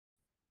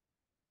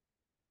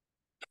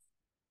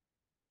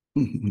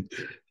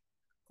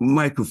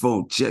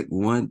Microphone check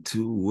one,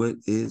 two. What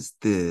is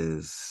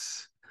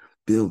this?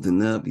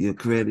 Building up your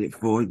credit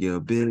for your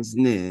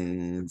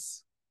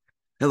business.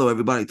 Hello,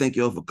 everybody. Thank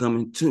you all for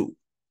coming to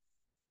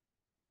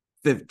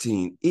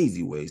 15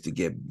 easy ways to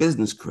get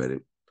business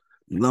credit,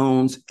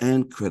 loans,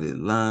 and credit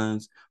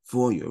lines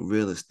for your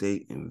real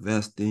estate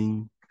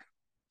investing.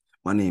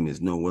 My name is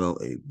Noel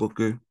A.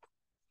 Booker,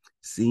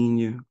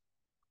 Senior,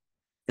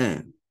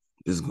 and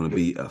this is going to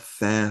be a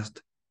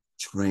fast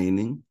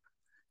training.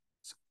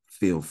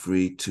 Feel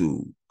free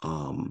to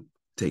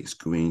take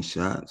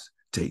screenshots,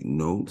 take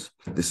notes.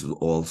 This will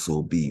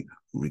also be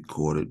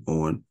recorded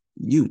on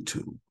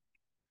YouTube,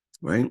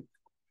 right?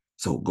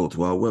 So go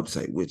to our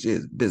website, which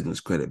is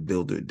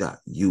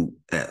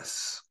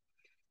businesscreditbuilder.us.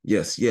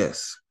 Yes,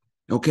 yes.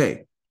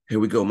 Okay, here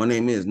we go. My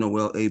name is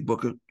Noel A.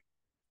 Booker.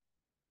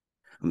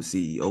 I'm the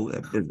CEO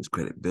at Business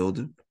Credit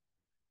Builder.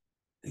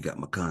 You got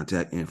my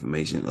contact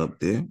information up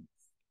there.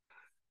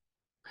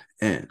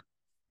 And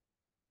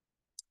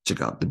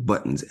check out the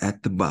buttons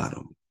at the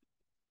bottom.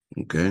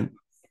 Okay.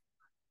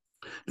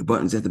 The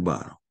buttons at the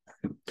bottom.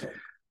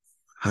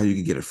 How you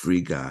can get a free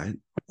guide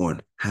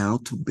on how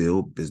to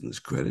build business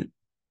credit.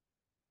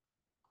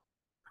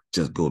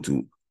 Just go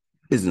to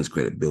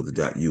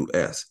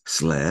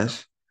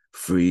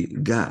businesscreditbuilder.us/free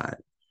guide.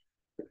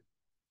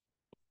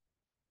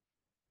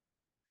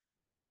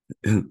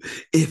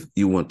 If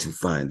you want to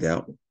find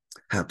out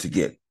how to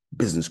get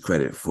business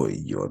credit for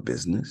your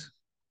business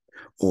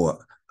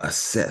or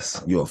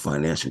assess your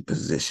financial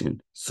position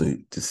so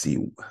to see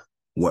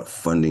what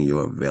funding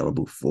you're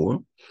available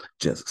for,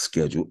 just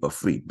schedule a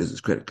free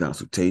business credit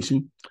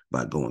consultation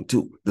by going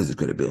to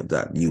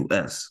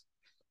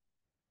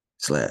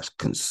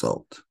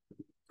businesscreditbuilder.us/consult.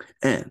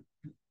 And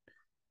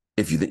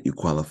if you think you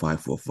qualify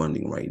for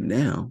funding right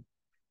now,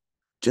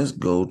 just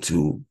go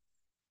to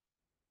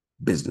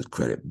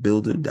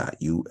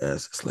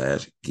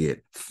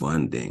businesscreditbuilder.us/get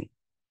funding.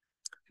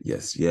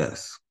 Yes,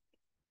 yes.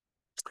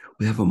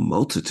 We have a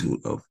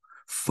multitude of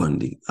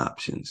funding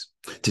options.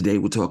 Today,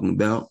 we're talking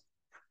about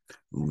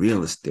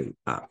real estate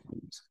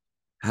options,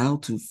 how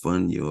to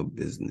fund your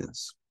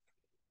business.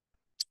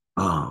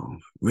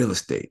 Real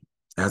estate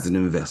as an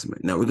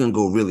investment. Now, we're going to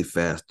go really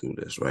fast through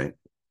this, right?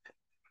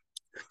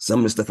 Some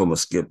of the stuff I'm going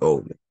to skip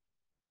over.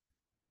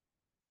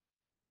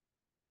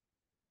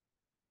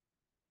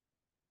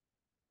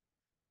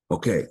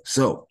 Okay,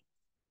 so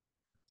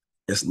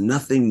it's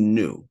nothing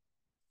new.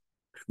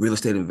 Real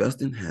estate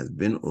investing has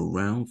been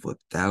around for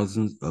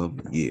thousands of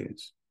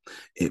years.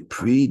 It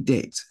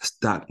predates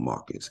stock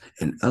markets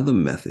and other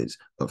methods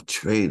of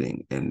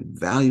trading and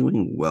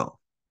valuing wealth.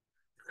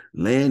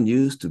 Land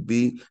used to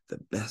be the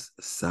best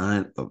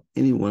sign of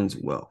anyone's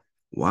wealth.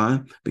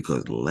 Why?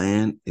 Because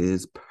land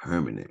is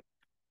permanent.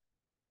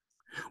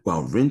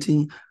 While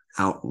renting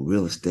out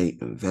real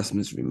estate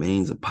investments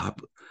remains a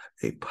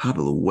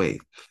popular way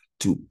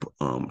to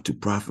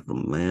profit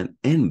from land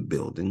and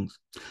buildings,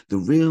 the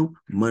real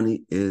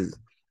money is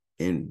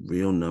in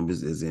real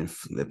numbers is in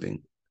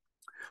flipping.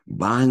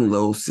 Buying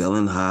low,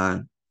 selling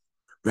high,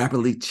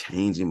 rapidly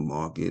changing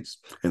markets,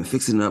 and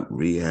fixing up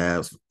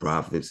rehabs for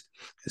profits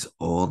is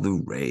all the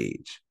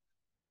rage.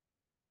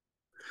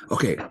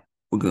 Okay,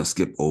 we're gonna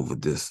skip over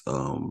this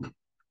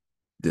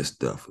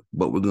stuff,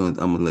 but I'm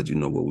gonna let you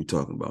know what we're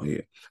talking about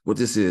here. What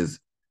this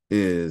is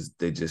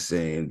they're just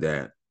saying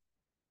that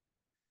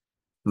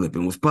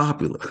flipping was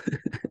popular.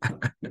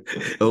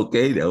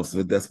 Okay, that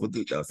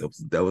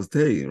was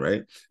taken,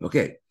 right?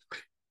 Okay,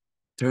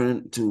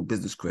 turn to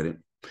business credit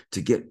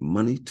to get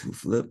money to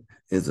flip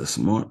is a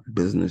smart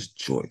business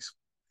choice,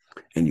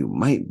 and you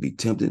might be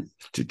tempted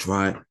to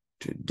try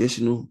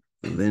traditional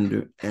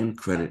lender and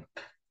credit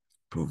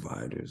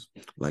providers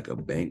like a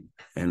bank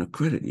and a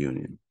credit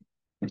union.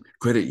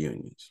 Credit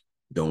unions,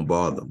 don't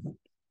bother.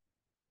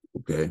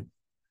 Okay,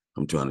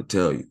 I'm trying to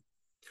tell you.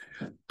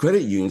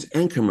 Credit unions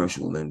and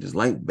commercial lenders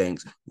like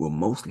banks will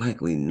most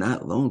likely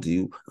not loan to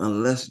you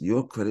unless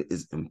your credit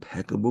is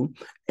impeccable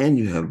and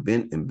you have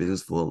been in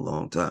business for a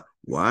long time.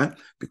 Why?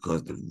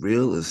 Because the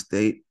real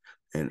estate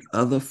and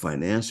other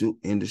financial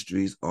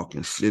industries are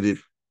considered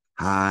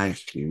high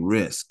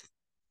risk.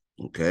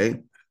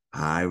 Okay?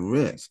 High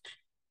risk.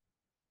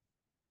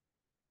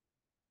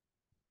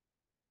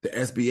 The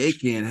SBA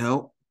can't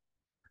help.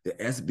 The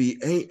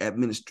SBA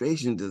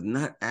administration does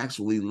not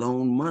actually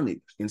loan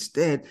money.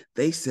 Instead,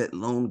 they set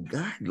loan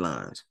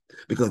guidelines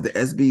because the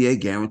SBA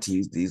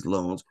guarantees these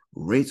loans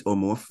rates are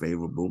more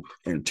favorable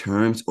and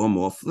terms are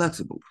more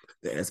flexible.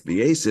 The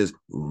SBA says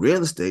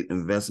real estate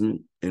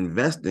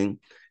investing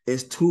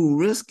is too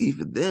risky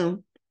for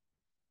them.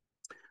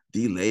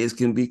 Delays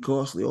can be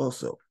costly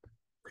also.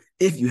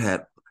 If you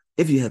had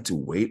if you had to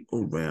wait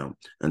around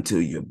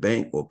until your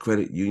bank or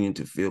credit union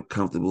to feel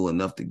comfortable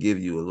enough to give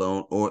you a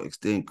loan or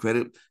extend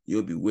credit,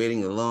 you'll be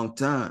waiting a long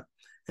time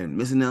and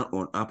missing out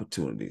on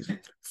opportunities.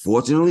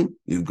 Fortunately,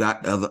 you've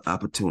got other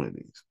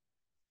opportunities.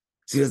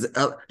 See,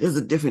 there's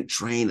a different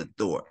train of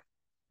thought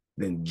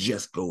than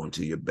just going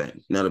to your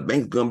bank. Now, the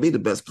bank's going to be the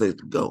best place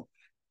to go.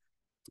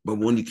 But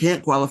when you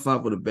can't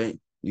qualify for the bank,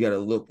 you got to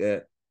look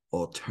at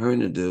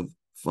alternative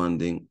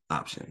funding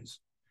options.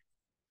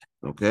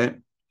 Okay.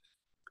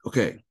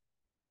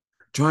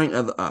 Trying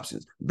other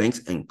options.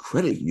 Banks and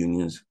credit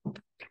unions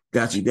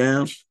got you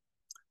down.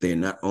 They're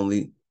not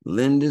only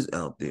lenders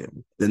out there.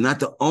 They're not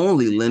the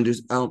only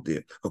lenders out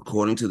there.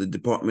 According to the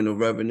Department of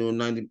Revenue,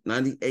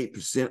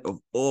 98% of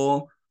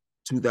all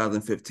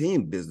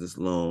 2015 business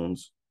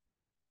loans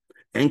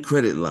and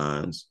credit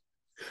lines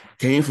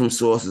came from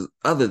sources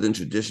other than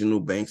traditional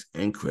banks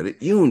and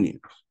credit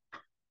unions.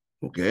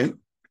 Okay.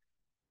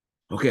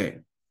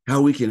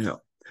 How we can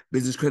help.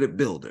 Business Credit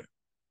Builder.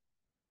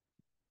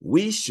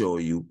 We show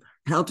you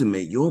how to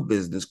make your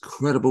business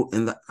credible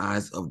in the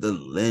eyes of the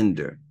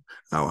lender.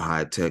 Our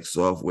high-tech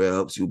software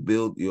helps you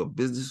build your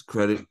business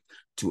credit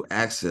to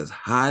access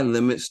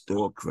high-limit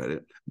store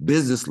credit,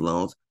 business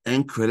loans,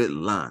 and credit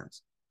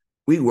lines.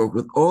 We work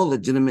with all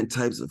legitimate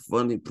types of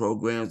funding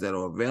programs that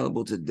are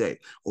available today,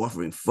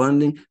 offering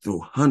funding through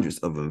hundreds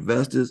of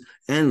investors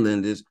and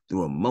lenders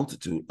through a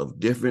multitude of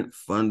different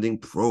funding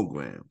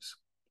programs.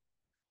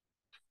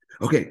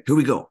 Okay, here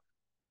we go.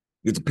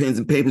 Get your pens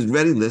and papers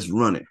ready. Let's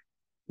run it.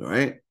 All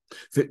right.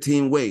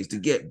 15 ways to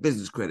get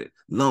business credit,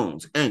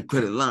 loans, and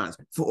credit lines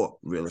for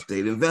real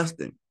estate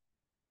investing.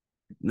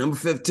 Number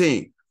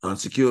 15,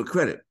 unsecured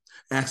credit.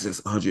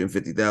 Access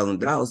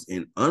 $150,000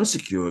 in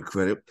unsecured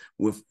credit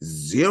with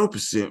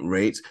 0%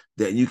 rates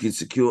that you can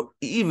secure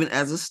even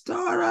as a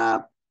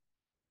startup.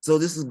 So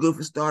this is good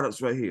for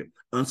startups right here.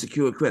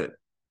 Unsecured credit,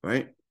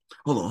 right?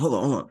 Hold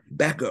on.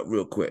 Back up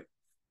real quick.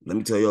 Let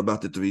me tell you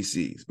about the 3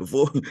 C's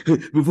before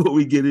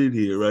we get in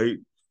here, right?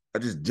 I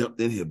just jumped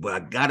in here, but I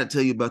got to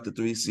tell you about the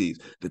 3 C's.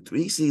 The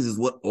 3 C's is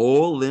what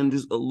all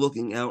lenders are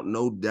looking out,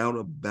 no doubt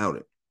about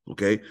it.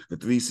 Okay? The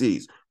 3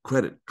 C's: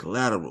 credit,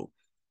 collateral,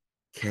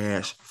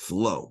 cash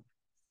flow,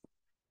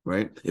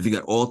 right? If you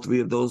got all 3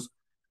 of those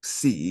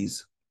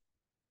C's,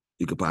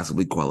 you could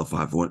possibly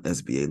qualify for an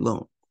SBA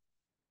loan.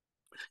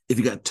 If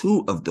you got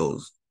 2 of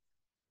those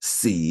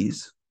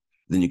C's,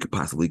 then you could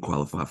possibly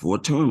qualify for a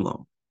term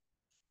loan.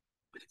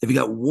 If you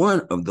got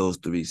 1 of those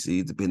 3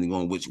 C's, depending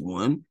on which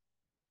one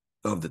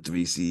of the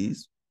 3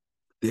 C's,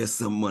 there's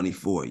some money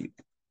for you.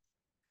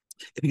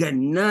 If you got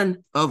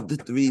none of the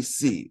 3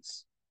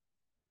 C's,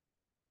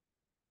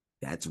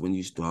 that's when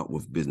you start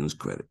with business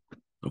credit.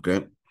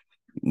 Okay?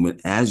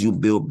 As you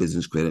build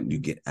business credit, you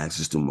get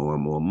access to more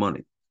and more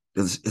money.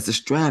 It's a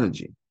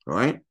strategy, all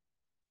right?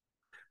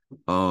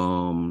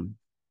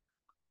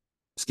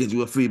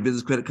 Schedule a free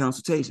business credit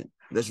consultation.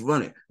 Let's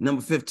run it.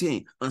 Number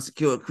 15,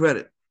 unsecured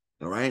credit,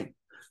 all right?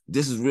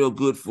 This is real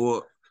good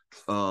for,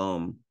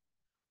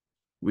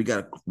 we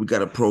got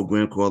a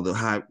program called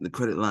the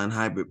Credit Line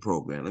Hybrid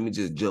Program. Let me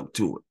just jump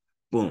to it.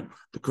 Boom.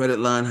 The Credit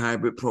Line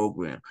Hybrid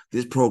Program.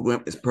 This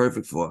program is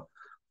perfect for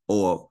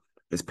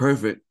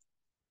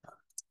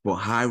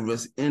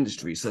high-risk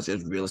industries such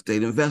as real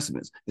estate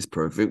investments. It's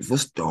perfect for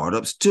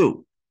startups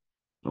too.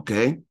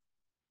 Okay?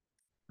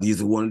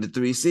 These are one of the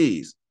 3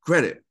 C's.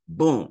 Credit.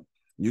 Boom.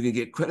 You can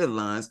get credit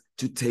lines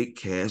to take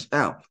cash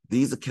out.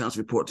 These accounts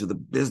report to the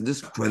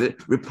business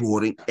credit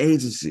reporting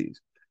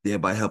agencies,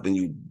 thereby helping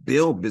you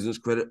build business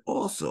credit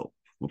also.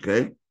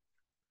 Okay?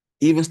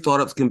 Even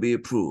startups can be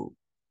approved.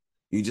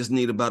 You just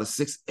need about a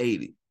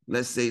 680.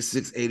 Let's say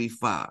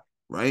 685,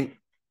 right?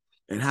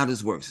 And how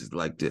this works is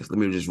like this. Let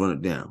me just run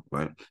it down,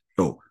 right?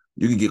 So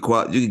you can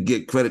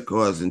get credit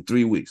cards in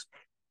 3 weeks.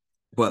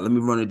 But let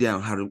me run it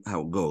down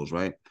how it goes,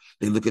 right?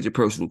 They look at your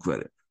personal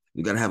credit.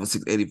 You got to have a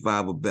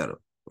 685 or better,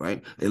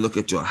 right? They look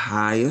at your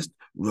highest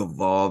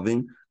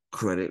revolving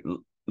credit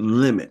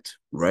limit,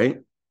 right?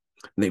 And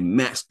they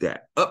match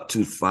that up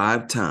to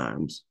 5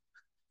 times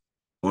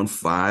on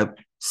 5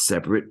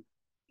 separate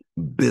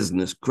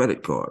business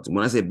credit cards.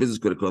 When I say business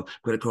credit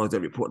cards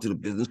that report to the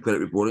business credit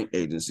reporting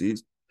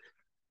agencies,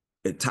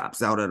 it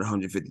tops out at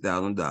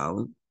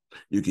 $150,000.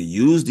 You can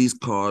use these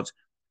cards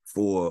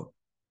for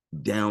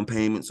down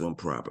payments on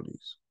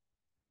properties.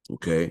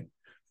 Okay.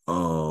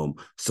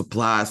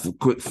 Supplies for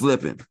quick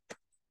flipping.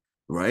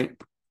 Right?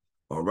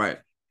 All right.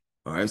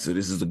 So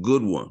this is a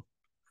good one.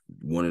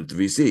 One of the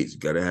 3 C's. You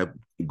got to have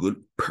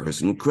good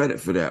personal credit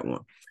for that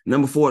one.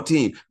 Number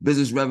 14,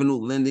 business revenue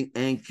lending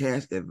and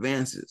cash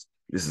advances.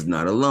 This is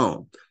not a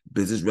loan.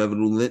 Business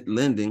revenue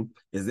lending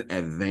is an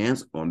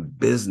advance on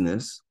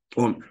business,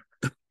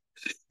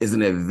 is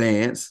an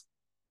advance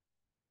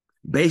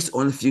based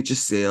on the future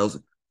sales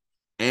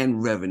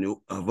and revenue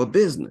of a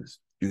business.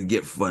 You can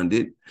get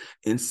funded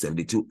in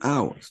 72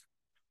 hours.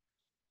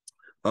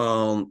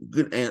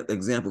 Good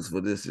examples for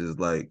this is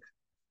like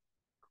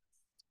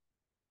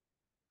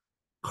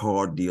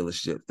car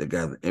dealerships that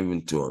got the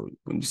inventory.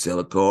 When you sell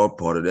a car,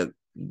 part of that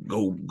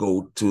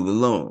go to the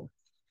loan.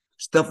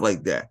 Stuff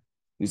like that.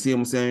 You see what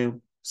I'm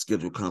saying?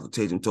 Scheduled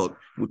consultation talk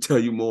will tell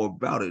you more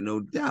about it, no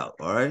doubt.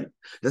 All right.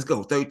 Let's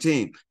go.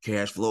 13,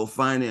 cash flow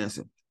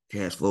financing.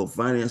 Cash flow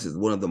finance is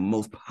one of the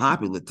most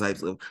popular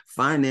types of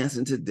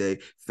financing today.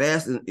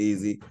 Fast and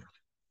easy.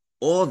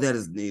 All that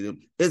is needed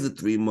is a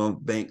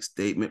 3-month bank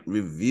statement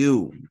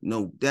review,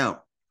 no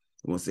doubt.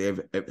 I want to say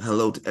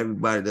hello to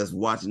everybody that's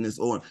watching this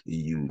on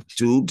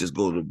YouTube. Just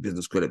go to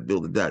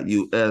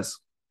businesscreditbuilder.us,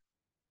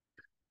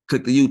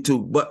 click the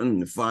YouTube button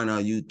and find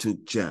our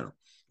YouTube channel.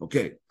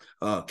 Okay.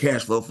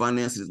 Cash flow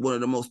finance is one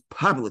of the most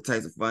popular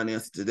types of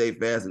finance today,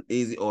 fast and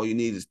easy. All you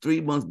need is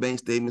 3 months bank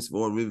statements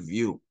for a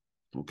review.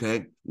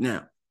 Okay.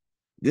 Now,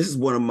 this is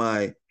one of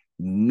my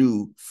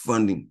new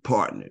funding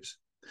partners,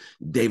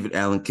 David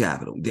Allen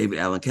Capital. David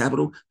Allen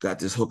Capital got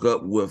this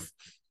hookup with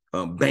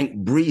Bank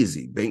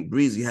Breezy. Bank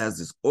Breezy has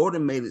this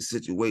automated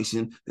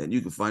situation that you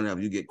can find out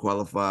if you get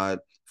qualified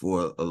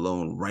for a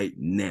loan right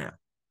now,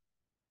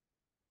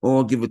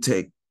 or give or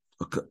take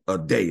a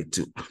day or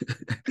two.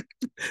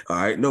 All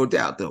right, no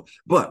doubt though.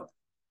 But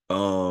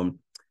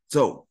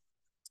so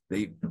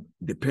they,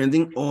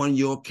 depending on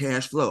your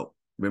cash flow.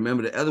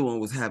 Remember, the other one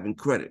was having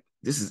credit.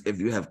 This is if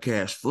you have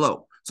cash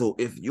flow. So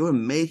if you're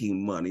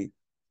making money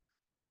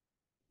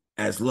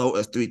as low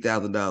as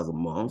 $3,000 a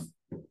month,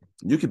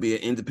 you could be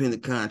an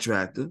independent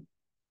contractor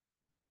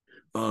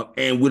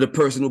and with a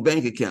personal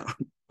bank account.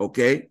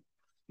 Okay.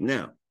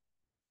 Now,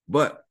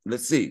 but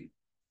let's see.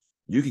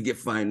 You could get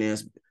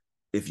financed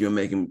if you're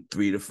making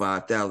 $3,000 to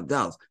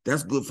 $5,000.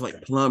 That's good for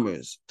like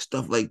plumbers,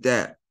 stuff like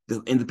that.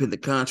 The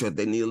independent contract,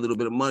 they need a little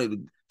bit of money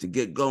to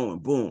get going.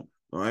 Boom.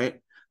 All right.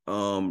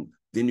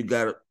 Then you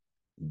got a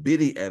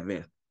BIDI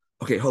advance.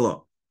 Okay, hold on.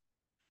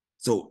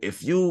 So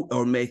if you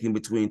are making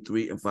between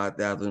 3 and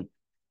 5,000,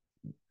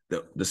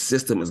 the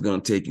system is going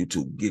to take you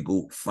to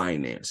Giggle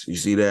Finance. You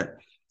see that?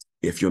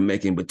 If you're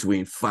making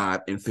between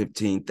 5 and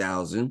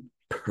 15,000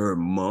 per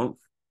month,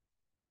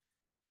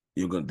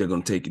 they're going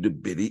to take you to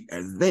BIDI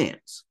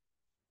Advance.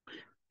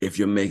 If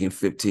you're making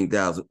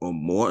 15,000 or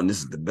more, and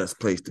this is the best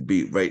place to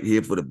be right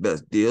here for the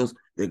best deals,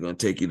 they're going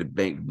to take you to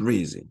Bank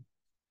Breezy.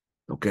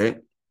 Okay?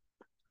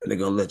 And they're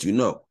going to let you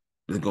know.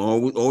 There's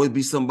going to always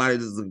be somebody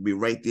that's going to be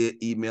right there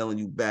emailing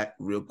you back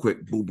real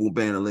quick, boom, boom,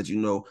 bam, and let you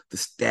know the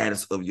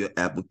status of your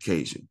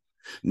application.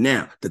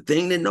 Now, the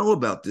thing they know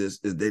about this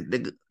is that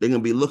they're going to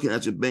be looking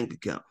at your bank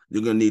account.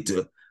 You're going to need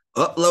to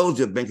upload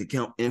your bank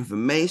account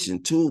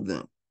information to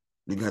them.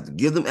 You're going to have to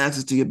give them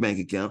access to your bank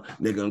account.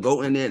 They're going to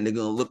go in there and they're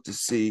going to look to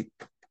see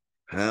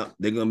how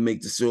they're going to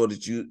make sure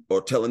that you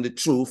are telling the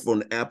truth from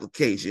the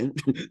application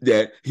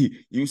that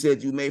you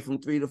said you made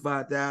from 3 to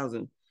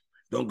 5,000.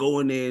 Don't go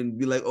in there and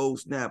be like, oh,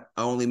 snap,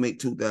 I only make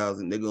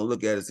 2,000. They're going to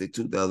look at it and say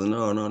 2,000.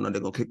 No.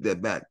 They're going to kick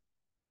that back.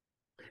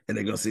 And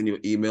they're going to send you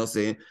an email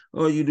saying,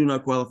 oh, you do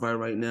not qualify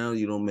right now.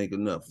 You don't make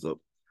enough. So,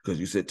 because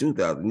you said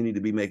 2,000, you need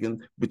to be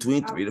making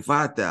between 3 to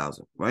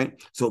 5,000,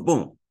 right? So,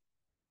 boom.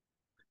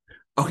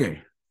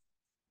 Okay.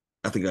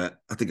 I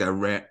think I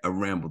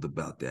rambled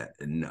about that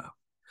enough.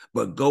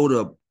 But go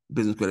to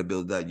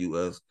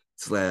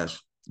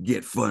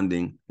businesscreditbuilder.us/get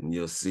funding, and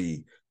you'll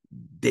see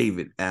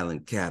David Allen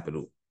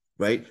Capital,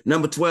 right?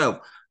 Number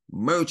 12,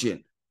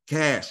 merchant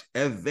cash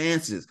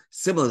advances.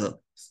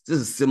 This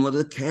is similar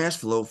to cash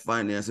flow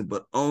financing,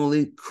 but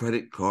only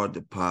credit card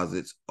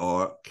deposits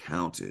are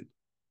counted,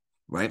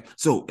 right?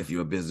 So if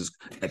you're a business,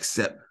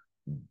 accept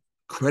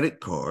credit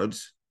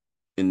cards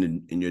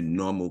in your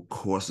normal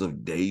course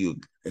of day, you're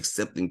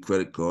accepting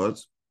credit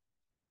cards,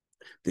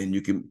 then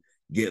you can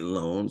get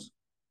loans.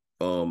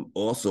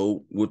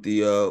 Also with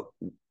the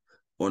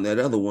on that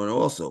other one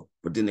also,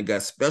 but then they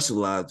got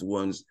specialized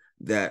ones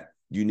that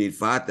you need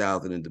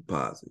 5,000 in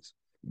deposits,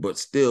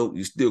 but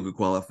you still could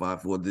qualify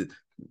for the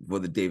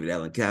David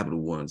Allen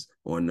Capital ones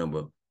on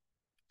number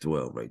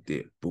 12 right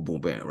there. Boom, boom,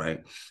 bam,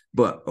 right?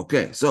 But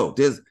okay, so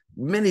there's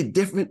many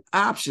different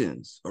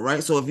options. All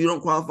right. So if you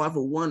don't qualify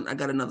for one, I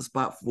got another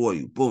spot for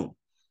you. Boom.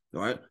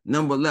 All right.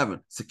 Number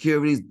 11,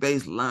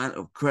 securities-based line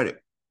of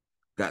credit.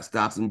 Got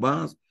stocks and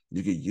bonds?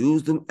 You can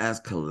use them as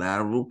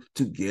collateral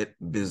to get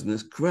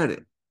business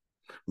credit.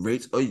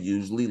 Rates are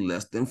usually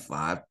less than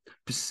 5%.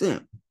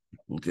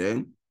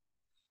 Okay.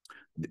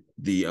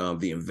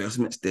 The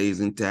investment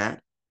stays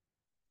intact,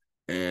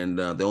 and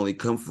they only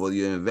come for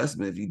your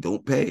investment if you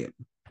don't pay it.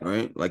 All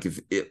right. Like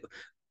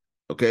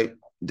okay,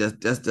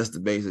 that's the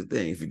basic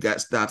thing. If you got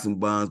stocks and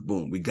bonds,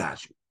 boom, we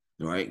got you.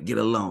 All right. Get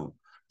a loan,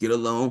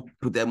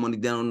 put that money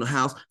down on the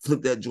house,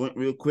 flip that joint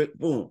real quick,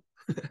 boom.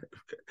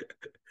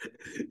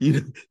 you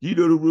know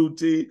the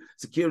routine.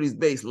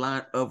 Securities-based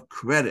line of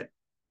credit.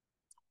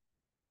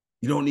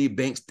 You don't need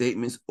bank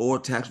statements or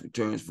tax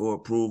returns for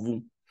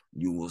approval.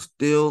 You will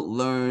still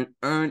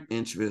earn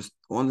interest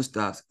on the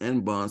stocks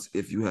and bonds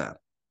if you have.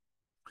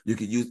 You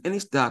can use any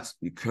stocks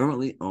you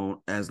currently own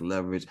as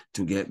leverage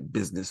to get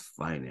business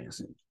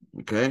financing.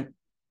 Okay?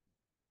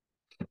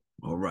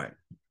 All right.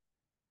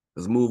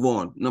 Let's move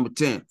on. Number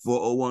 10,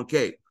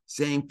 401k.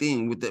 Same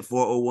thing with that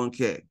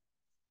 401k.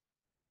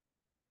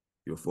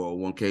 Your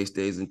 401k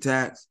stays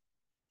intact,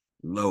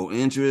 low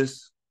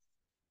interest.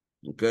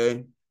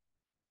 Okay?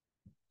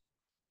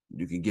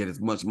 You can get as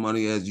much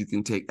money as you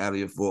can take out of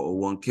your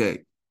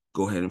 401k.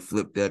 Go ahead and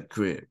flip that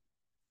crib.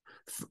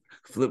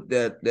 Flip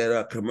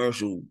that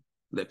commercial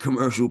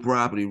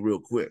property real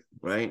quick,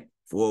 right?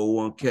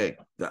 401k.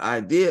 The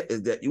idea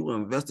is that you are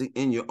investing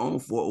in your own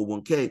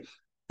 401k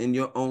in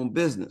your own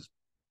business.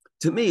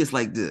 To me, it's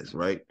like this,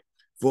 right?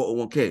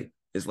 401k.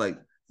 It's like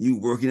you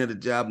working at a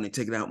job and they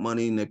taking out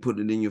money and they put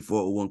it in your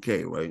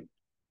 401k, right?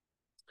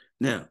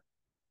 Now,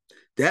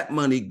 that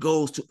money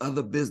goes to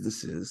other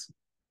businesses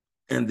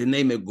and then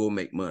they may go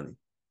make money.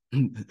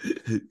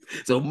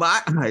 So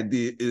my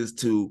idea is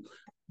to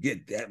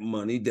get that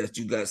money that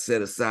you got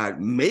set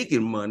aside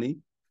making money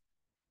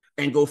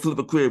and go flip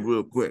a crib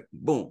real quick.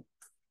 Boom.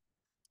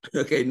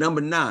 Okay,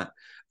 number 9,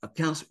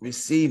 accounts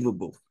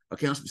receivable.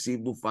 Accounts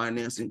receivable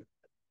financing,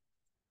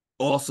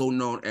 also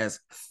known as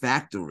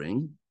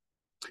factoring,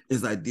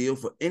 is ideal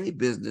for any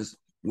business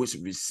which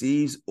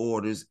receives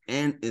orders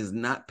and is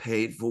not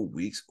paid for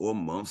weeks or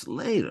months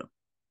later.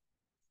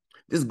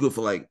 This is good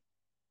for, like,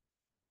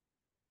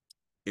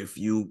 if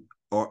you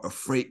are a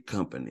freight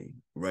company,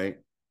 right?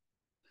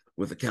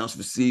 With accounts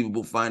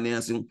receivable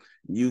financing,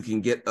 you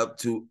can get up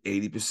to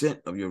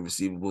 80% of your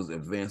receivables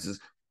advances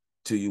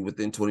to you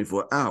within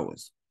 24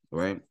 hours,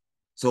 right?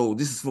 So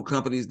this is for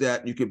companies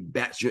that you can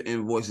batch your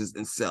invoices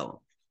and sell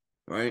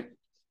them, right?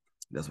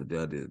 That's what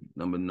that is.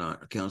 Number 9,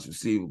 accounts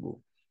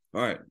receivable.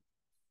 All right.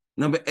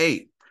 Number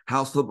 8,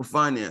 house flipper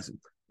financing.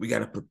 We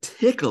got a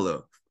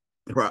particular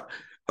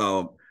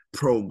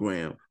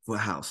program for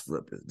house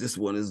flippers. This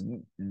one is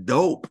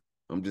dope.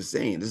 I'm just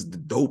saying, this is the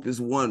dopest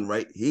one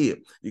right here.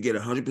 You get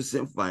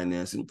 100%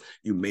 financing.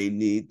 You may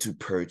need to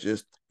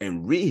purchase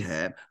and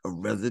rehab a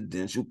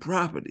residential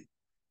property.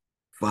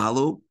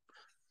 Follow?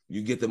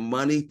 You get the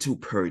money to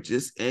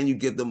purchase and you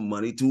get the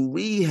money to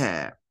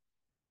rehab.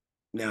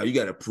 Now, you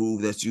got to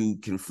prove that you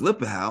can flip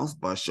a house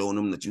by showing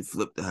them that you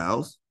flipped the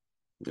house.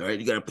 All right,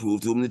 you got to prove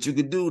to them that you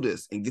could do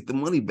this and get the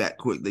money back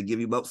quick. They give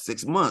you about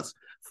 6 months.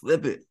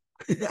 Flip it.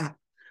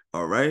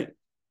 All right.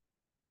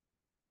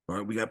 All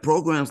right, we got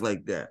programs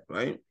like that,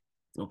 right?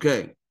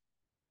 Okay.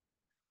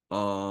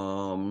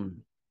 Well,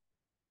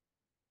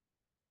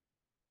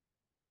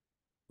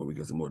 we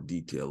got some more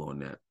detail on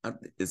that.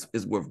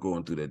 It's worth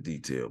going through that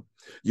detail.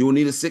 You will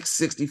need a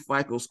 660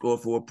 FICO score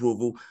for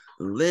approval.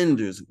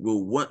 Lenders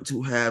will want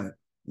to have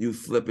you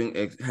flipping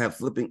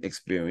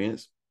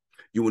experience.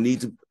 You will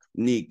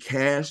need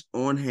cash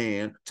on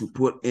hand to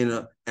put in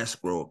an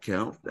escrow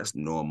account. That's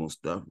normal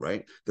stuff,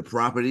 right? The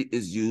property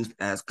is used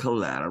as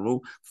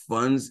collateral.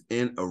 Funds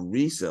in a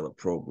reseller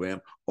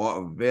program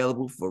are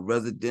available for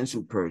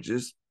residential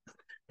purchase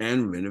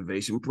and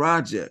renovation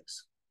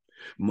projects.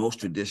 Most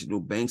traditional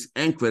banks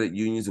and credit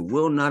unions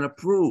will not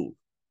approve.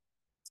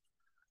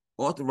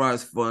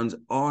 Authorized funds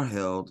are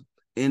held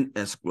in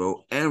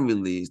escrow and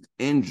released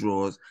in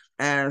drawers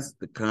as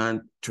the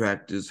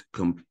contractors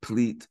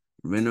complete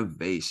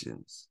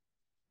renovations.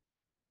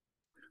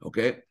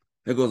 Okay,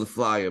 here goes a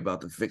flyer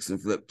about the fix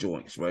and flip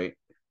joints, right?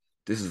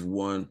 This is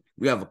one.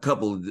 We have a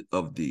couple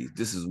of these.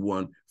 This is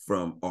one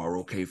from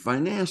ROK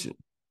Financial,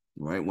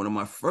 right? One of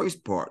my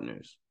first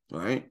partners,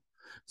 right?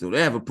 So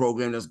they have a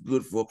program that's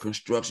good for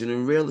construction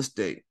and real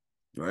estate,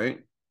 right?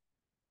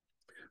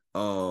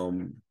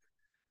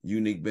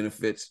 Unique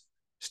benefits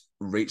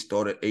rates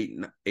start at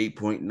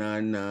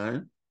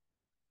 8.99,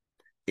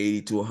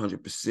 80 to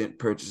 100%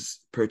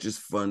 purchase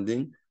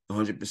funding,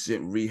 100%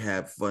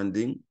 rehab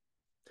funding.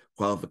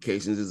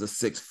 Qualifications is a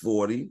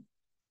 640.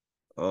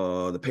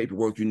 The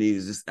paperwork you need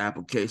is this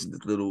application,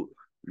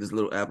 this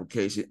little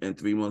application, and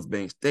 3 months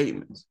bank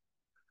statements.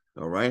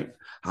 All right,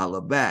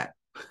 holla back.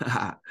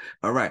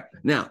 All right,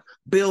 now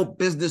build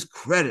business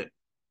credit.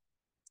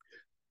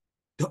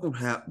 Don't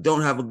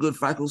have a good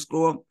FICO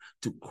score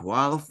to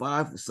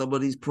qualify for some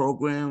of these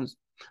programs,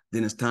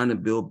 then it's time to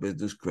build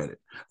business credit.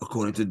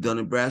 According to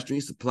Dun &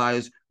 Bradstreet,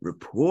 suppliers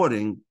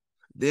reporting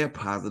their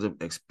positive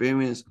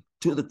experience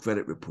to the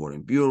credit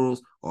reporting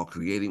bureaus are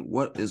creating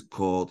what is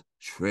called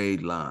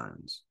trade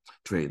lines.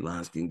 Trade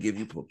lines can give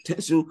you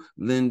potential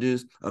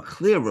lenders a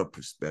clearer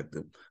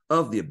perspective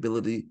of the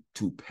ability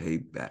to pay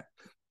back.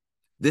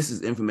 This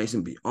is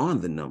information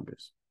beyond the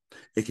numbers.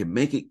 It can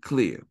make it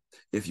clear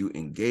if you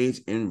engage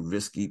in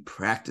risky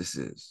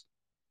practices.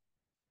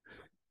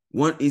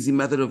 One easy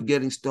method of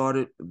getting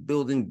started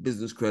building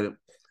business credit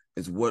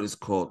is what is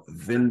called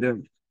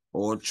vendor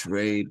or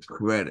trade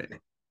credit.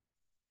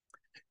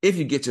 If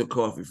you get your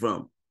coffee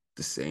from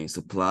the same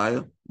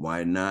supplier,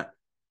 why not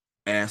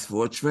ask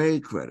for a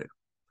trade credit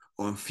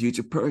on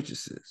future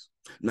purchases?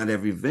 Not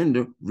every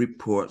vendor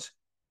reports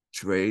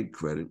trade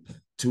credit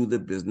to the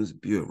business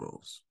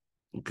bureaus,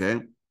 okay?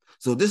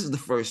 So this is the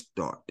first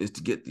start, is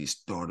to get these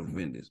starter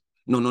vendors.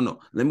 No.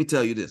 Let me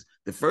tell you this.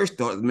 The first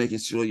start is making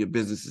sure your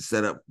business is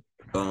set up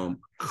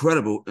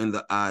credible in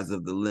the eyes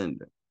of the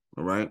lender,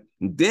 all right?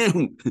 And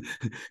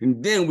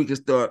then we can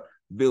start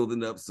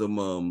building up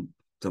some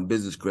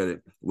business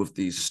credit with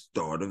these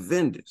starter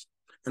vendors.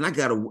 And I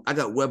got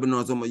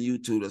webinars on my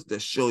YouTube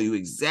that show you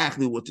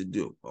exactly what to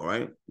do, all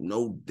right?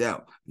 No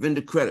doubt.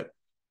 Vendor credit.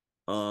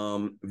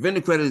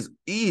 Vendor credit is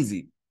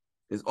easy.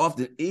 It's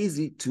often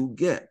easy to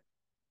get.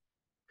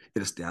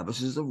 It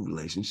establishes a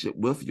relationship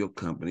with your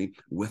company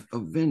with a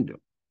vendor.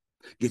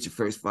 Get your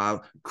first 5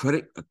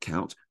 credit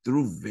accounts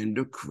through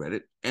vendor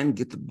credit and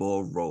get the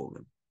ball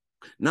rolling.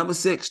 Number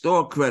 6,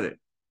 store credit.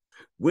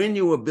 When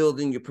you are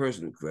building your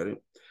personal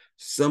credit,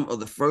 Some of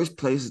the first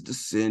places to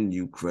send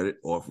you credit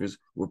offers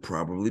were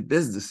probably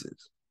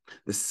businesses.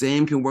 The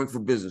same can work for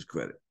business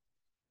credit.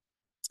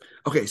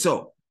 Okay,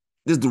 so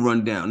this is the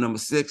rundown. Number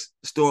 6,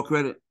 store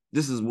credit.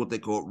 This is what they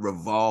call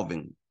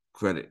revolving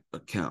credit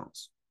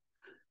accounts.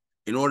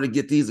 In order to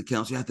get these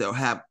accounts, you have to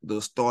have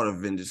those starter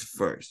vendors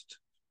first.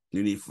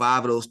 You need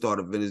 5 of those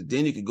starter vendors.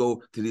 Then you can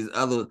go to these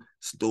other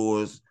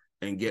stores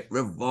and get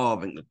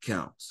revolving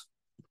accounts.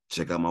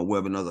 Check out my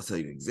webinars. I'll tell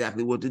you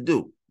exactly what to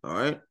do. All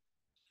right.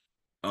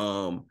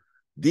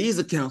 These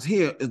accounts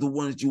here is the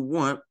ones that you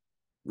want,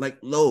 like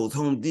Lowe's,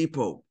 Home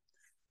Depot,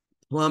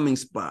 plumbing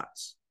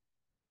spots.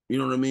 You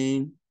know what I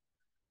mean?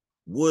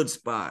 Wood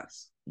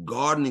spots,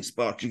 gardening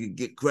spots you can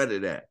get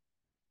credit at.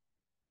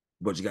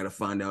 But you got to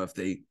find out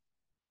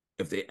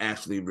if they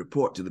actually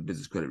report to the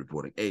business credit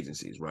reporting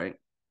agencies, right?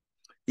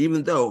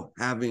 Even though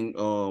having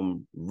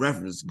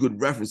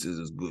good references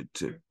is good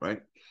too,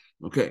 right?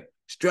 Okay,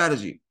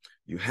 strategy.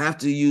 You have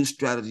to use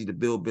strategy to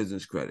build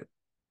business credit.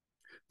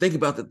 Think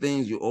about the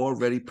things you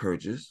already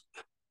purchased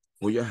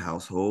for your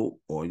household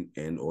or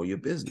your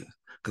business.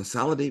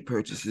 Consolidate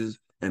purchases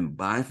and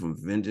buy from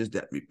vendors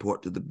that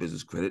report to the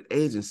business credit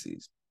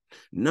agencies.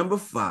 Number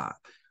 5,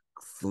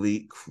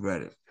 fleet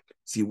credit.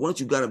 See, once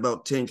you got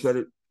about 10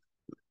 credit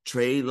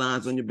trade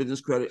lines on your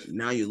business credit,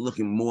 now you're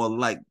looking more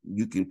like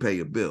you can pay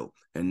a bill.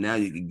 And now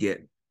you can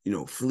get,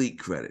 fleet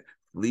credit.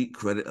 Fleet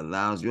credit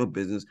allows your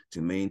business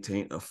to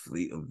maintain a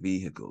fleet of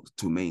vehicles,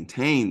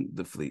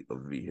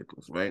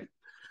 right?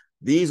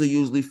 These are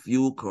usually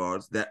fuel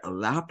cards that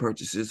allow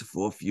purchases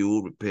for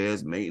fuel,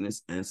 repairs,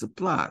 maintenance, and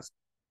supplies.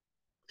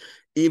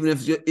 Even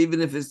if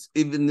it's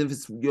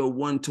your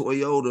one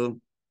Toyota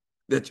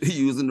that you're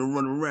using to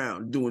run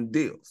around doing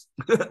deals.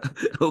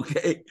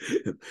 Okay.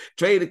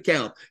 Trade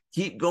accounts.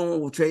 Keep going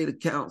with trade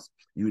accounts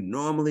you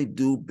normally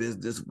do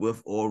business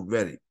with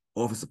already.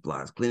 Office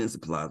supplies, cleaning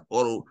supplies,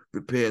 auto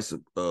repair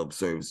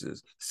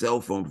services, cell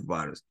phone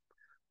providers.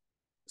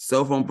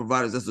 Cell phone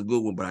providers, that's a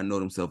good one, but I know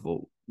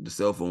the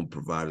cell phone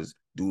providers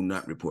do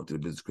not report to the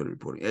business credit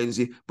reporting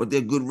agency, but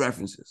they're good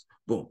references.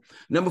 Boom.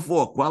 Number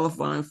 4,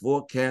 qualifying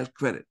for cash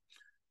credit.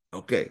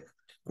 Okay.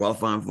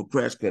 Qualifying for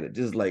cash credit,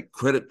 just like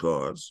credit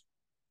cards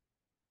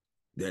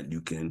that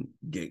you can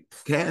get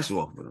cash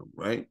off of them,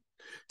 right?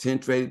 10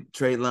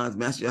 trade lines,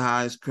 match your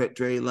highest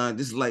trade line.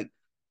 This is like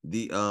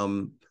the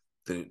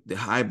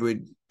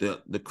hybrid,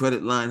 the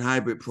credit line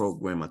hybrid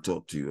program I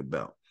talked to you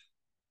about.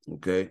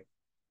 Okay.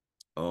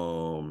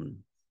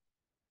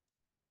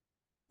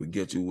 We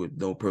get you with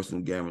no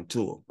personal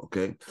guarantor.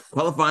 Okay.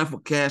 Qualifying for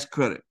cash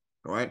credit.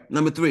 All right.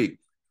 Number 3,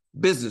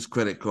 business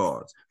credit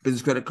cards.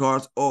 Business credit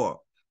cards are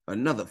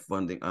another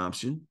funding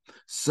option.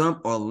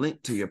 Some are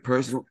linked to your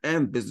personal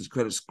and business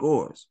credit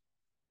scores.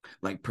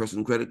 Like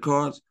personal credit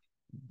cards,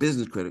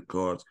 business credit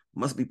cards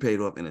must be paid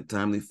off in a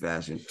timely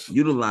fashion.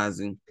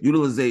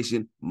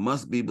 Utilization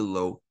must be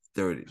below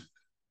 30.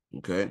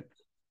 Okay.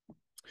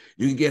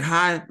 You can get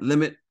high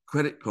limit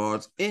credit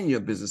cards in your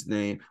business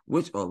name,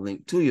 which are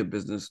linked to your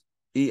business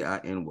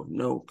EIN with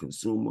no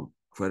consumer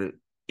credit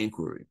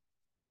inquiry.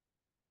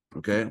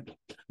 Okay.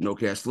 No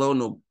cash flow,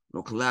 no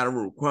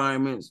collateral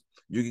requirements.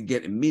 You can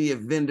get immediate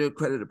vendor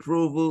credit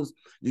approvals.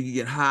 You can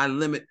get high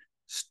limit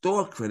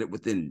store credit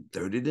within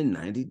 30 to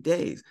 90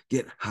 days.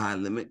 Get high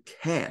limit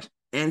cash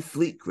and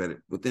fleet credit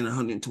within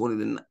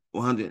 120 to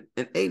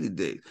 180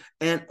 days.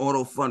 And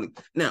auto funding.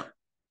 Now,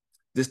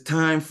 this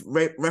time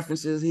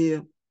references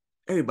here,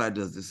 everybody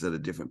does this at a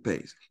different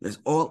pace. It's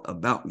all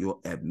about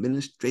your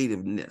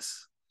administrativeness,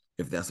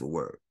 if that's a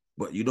word.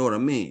 But you know what I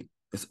mean?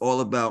 It's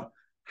all about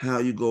how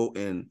you go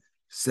and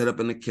set up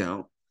an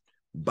account,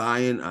 buy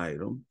an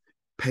item,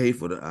 pay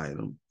for the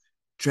item,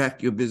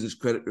 track your business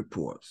credit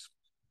reports.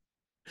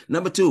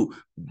 Number 2,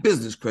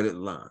 business credit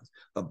lines.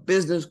 A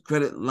business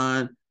credit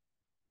line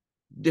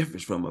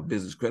differs from a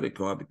business credit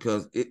card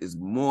because it is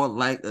more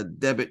like a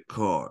debit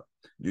card.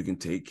 You can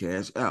take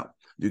cash out.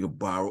 You can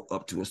borrow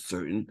up to a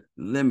certain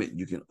limit.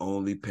 You can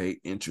only pay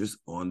interest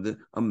on the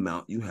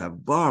amount you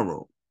have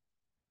borrowed.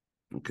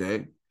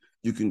 Okay?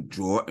 You can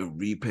draw and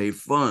repay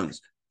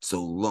funds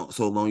so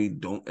long you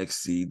don't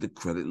exceed the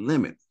credit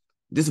limit.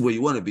 This is where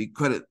you want to be,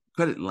 credit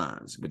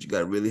lines, but you got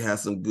to really have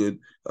some good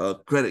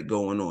credit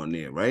going on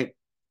there, right?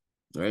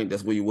 All right,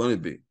 that's where you want to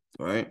be.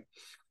 All right.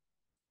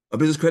 A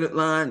business credit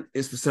line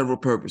is for several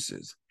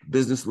purposes.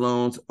 Business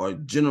loans are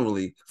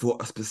generally for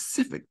a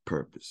specific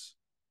purpose.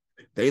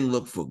 They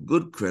look for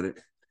good credit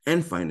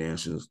and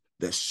financials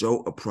that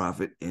show a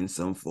profit in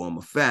some form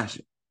or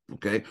fashion.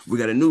 Okay, we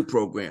got a new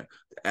program.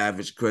 The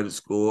average credit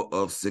score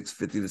of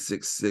 650 to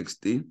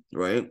 660,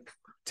 right?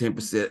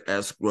 10%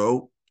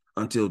 escrow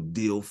until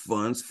deal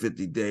funds,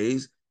 50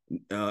 days.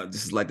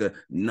 This is like a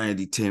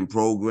 90-10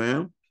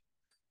 program.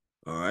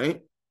 All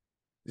right.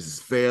 This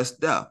is fair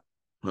stuff.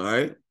 All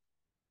right.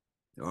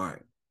 All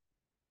right.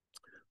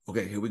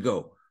 Okay, here we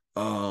go.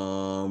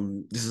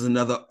 This is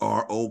another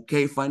ROK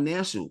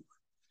financial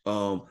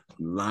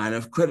line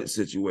of credit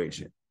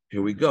situation.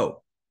 Here we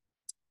go.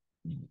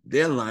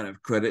 Their line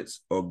of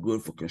credits are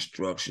good for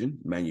construction,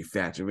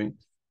 manufacturing,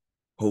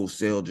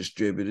 wholesale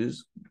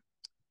distributors,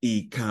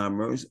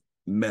 e-commerce,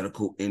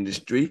 medical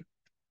industry,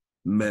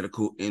 like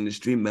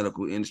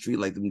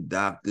them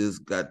doctors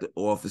got the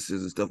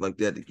offices and stuff like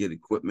that to get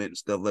equipment and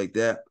stuff like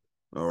that.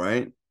 All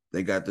right.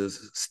 They got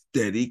this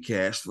steady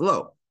cash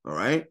flow. All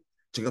right.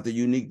 Check out the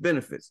unique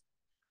benefits.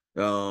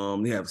 They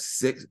have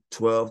 6,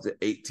 12 to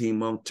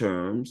 18-month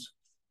terms,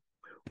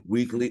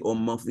 weekly or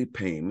monthly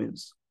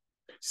payments,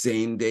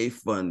 same day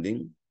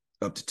funding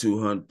up to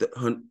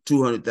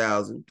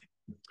 200,000.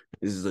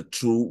 This is a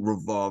true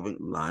revolving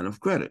line of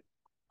credit.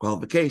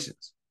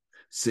 Qualifications: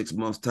 6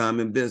 months time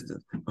in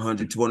business,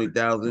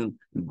 120,000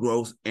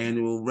 gross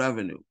annual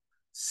revenue,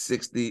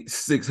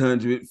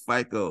 600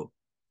 FICO,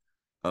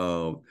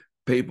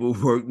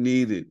 paperwork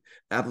needed,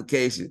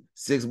 application,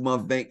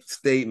 6-month bank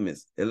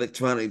statements,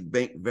 electronic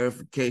bank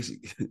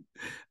verification.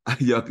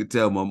 Y'all can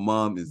tell my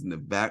mom is in the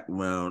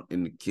background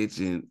in the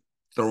kitchen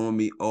throwing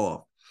me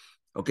off.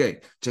 Okay,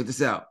 check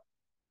this out.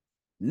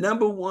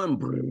 Number one,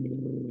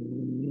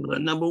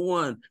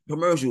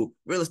 commercial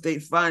real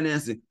estate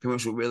financing.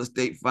 Commercial real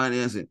estate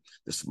financing,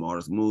 the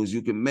smartest moves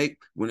you can make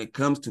when it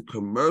comes to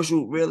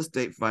commercial real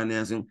estate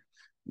financing.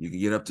 You can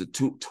get up to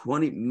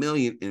 $20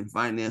 million in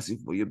financing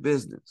for your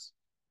business.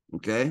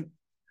 Okay,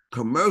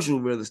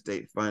 commercial real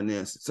estate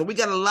financing. So we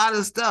got a lot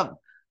of stuff,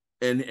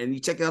 and you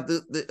check out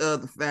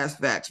the fast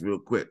facts real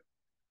quick.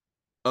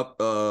 Up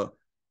to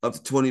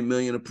 20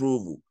 million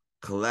approval.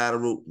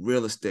 Collateral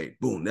real estate.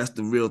 Boom, that's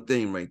the real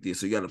thing right there.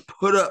 So you got to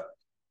put up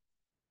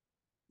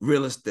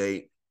real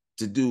estate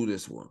to do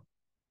this one.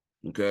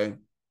 Okay.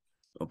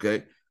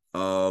 Credit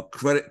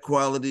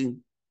quality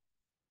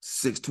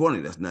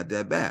 620. That's not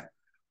that bad.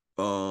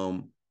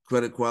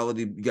 Credit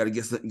quality, you gotta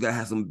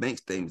have some bank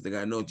statements. They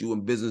gotta know that you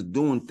in business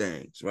doing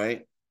things,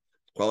 right?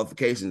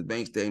 Qualifications,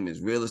 bank statements,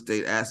 real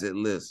estate asset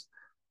list,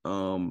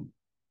 2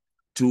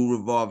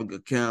 revolving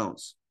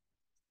accounts,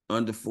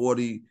 under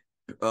 40%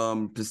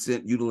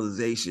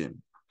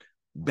 utilization,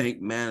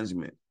 bank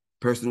management,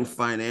 personal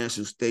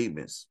financial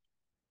statements,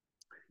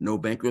 no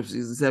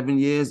bankruptcies in 7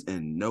 years,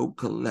 and no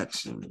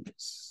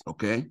collections.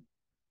 Okay.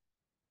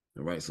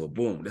 All right. So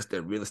boom, that's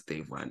that real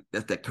estate fund.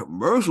 That's that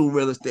commercial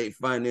real estate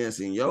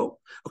financing, yo.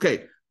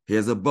 Okay.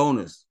 Here's a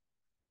bonus.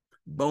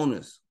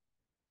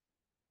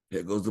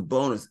 Here goes the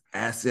bonus.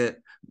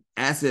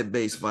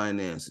 Asset-based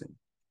financing.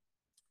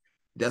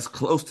 That's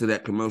close to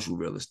that commercial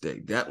real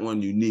estate. That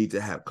one you need to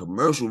have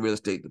commercial real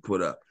estate to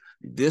put up.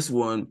 This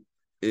one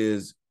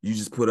is you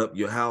just put up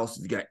your house,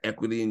 you got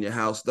equity in your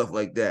house, stuff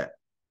like that.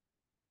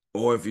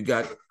 Or if you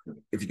got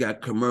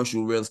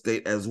commercial real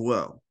estate as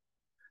well,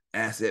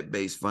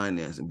 asset-based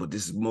financing. But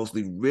this is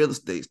mostly real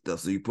estate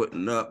stuff. So you're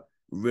putting up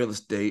real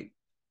estate,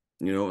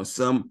 and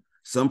some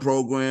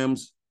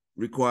programs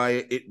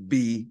require it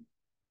be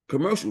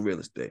commercial real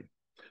estate.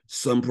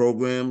 Some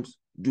programs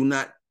do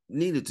not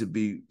need it to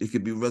be, it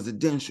could be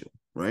residential,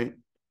 right?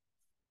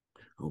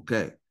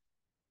 Okay.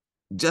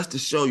 Just to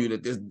show you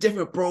that there's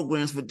different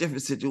programs for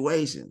different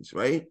situations,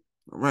 right?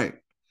 All right.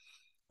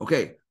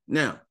 Okay.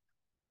 Now,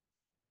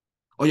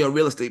 all y'all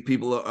real estate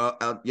people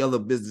y'all are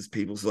business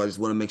people, so I just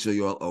want to make sure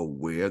you're all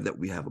aware that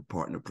we have a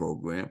partner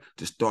program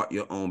to start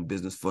your own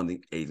business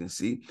funding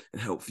agency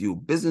and help fuel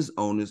business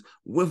owners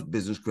with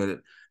business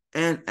credit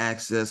and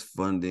access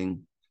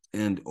funding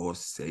and or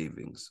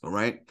savings. All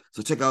right.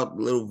 So check out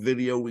the little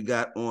video we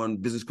got on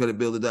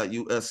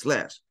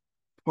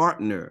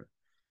businesscreditbuilder.us/partner.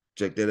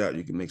 Check that out.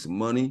 You can make some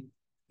money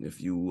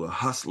if you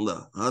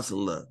hustler.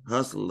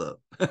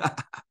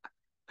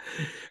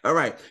 All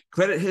right.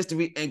 Credit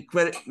history and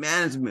credit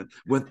management.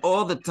 With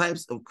all the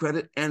types of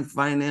credit and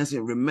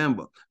financing,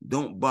 remember,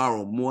 don't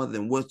borrow more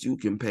than what you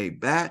can pay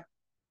back.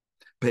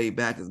 Pay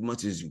back as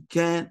much as you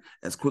can,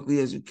 as quickly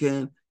as you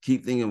can.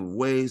 Keep thinking of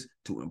ways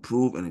to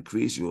improve and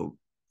increase your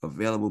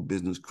available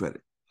business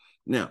credit.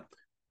 Now,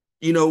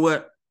 you know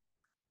what?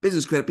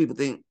 Business credit, people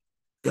think,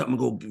 yeah, I'm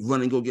going to go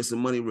run and go get some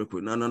money real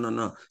quick.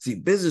 No. See,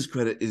 business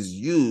credit is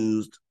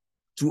used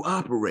to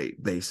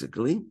operate,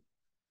 basically.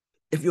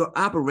 If you're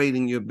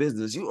operating your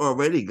business, you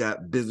already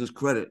got business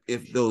credit.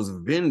 If those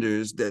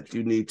vendors that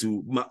you need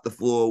to mop the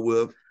floor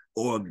with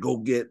or go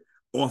get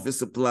office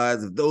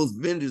supplies, if those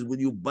vendors,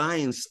 when you're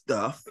buying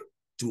stuff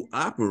to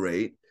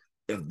operate,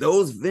 if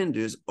those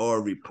vendors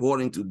are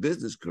reporting to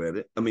business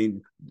credit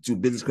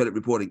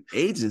reporting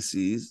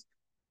agencies,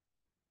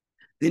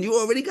 then you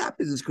already got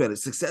business credit.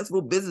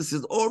 Successful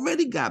businesses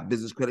already got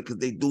business credit because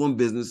they're doing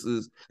business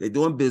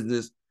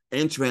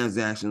and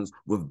transactions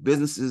with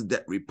businesses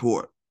that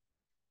report.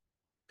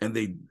 And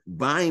they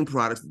buying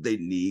products that they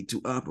need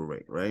to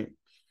operate, right?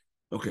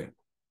 Okay.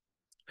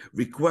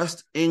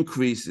 Request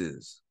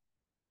increases.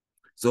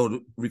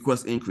 So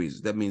request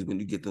increases. That means when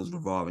you get those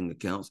revolving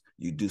accounts,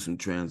 you do some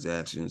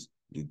transactions,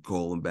 you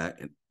call them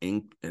back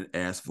and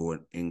ask for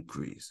an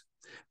increase.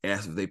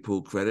 Ask if they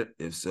pull credit.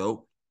 If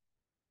so,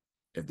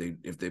 if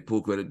they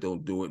pull credit,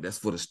 don't do it. That's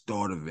for the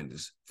starter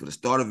vendors. For the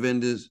starter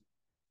vendors,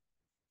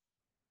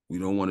 we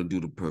don't want to do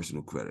the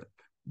personal credit.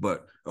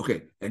 But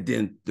okay, and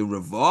then the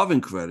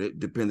revolving credit,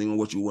 depending on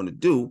what you want to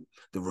do,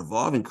 the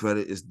revolving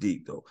credit is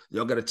deep though.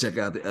 Y'all got to check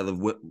out the other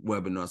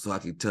webinar so I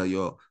can tell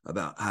y'all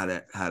about how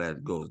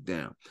that goes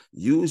down.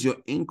 Use your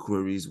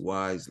inquiries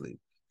wisely.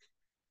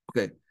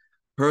 Okay,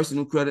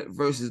 personal credit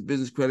versus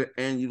business credit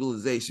and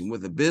utilization.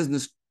 With a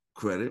business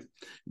credit,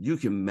 you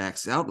can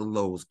max out a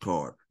Lowe's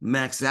card,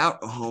 max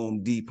out a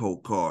Home Depot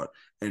card,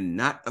 and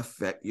not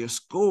affect your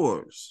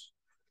scores.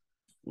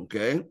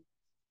 Okay.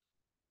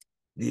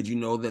 Did you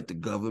know that the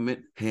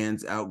government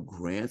hands out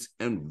grants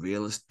and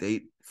real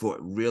estate for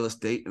real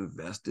estate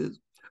investors?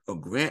 A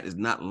grant is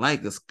not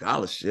like a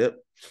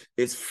scholarship.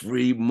 It's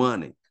free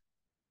money.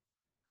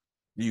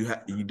 You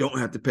don't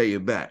have to pay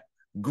it back.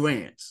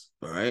 Grants,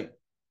 all right?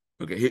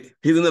 Okay,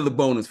 here's another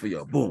bonus for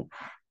y'all. Boom.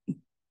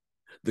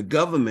 The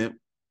government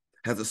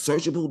has a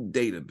searchable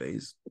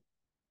database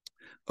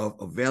of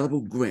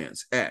available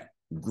grants at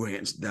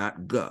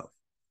grants.gov.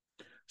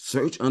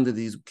 Search under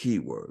these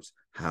keywords: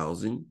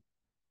 housing,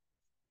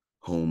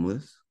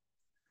 homeless,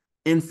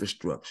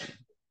 infrastructure,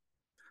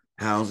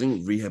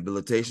 housing,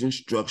 rehabilitation,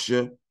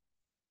 structure,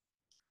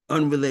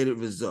 unrelated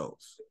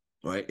results.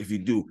 Right? If you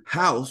do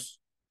house,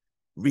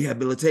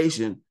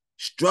 rehabilitation,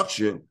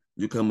 structure,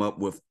 you come up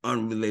with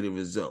unrelated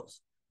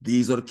results.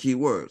 These are the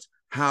keywords: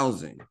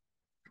 housing,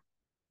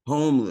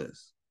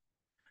 homeless,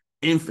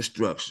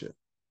 infrastructure.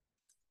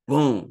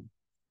 Boom.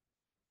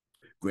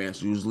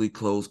 Grants usually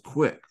close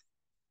quick.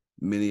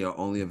 Many are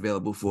only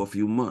available for a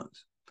few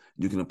months.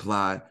 You can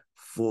apply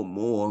for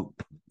more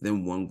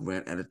than one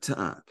grant at a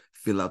time.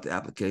 Fill out the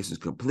applications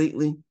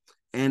completely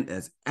and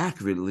as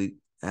accurately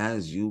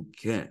as you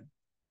can.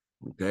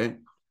 Okay.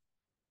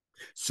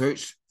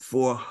 Search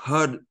for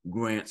HUD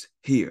grants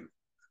here.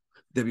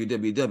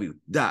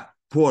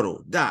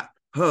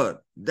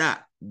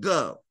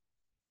 www.portal.hud.gov.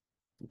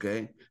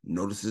 Okay.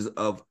 Notices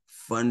of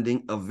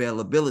funding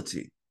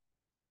availability.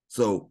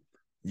 So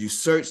you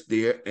search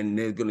there and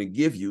they're going to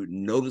give you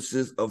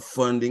notices of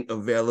funding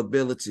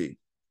availability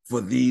for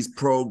these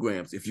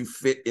programs. If you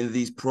fit in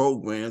these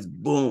programs,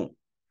 boom,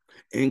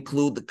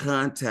 include the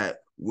contact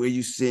where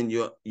you send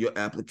your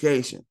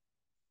application.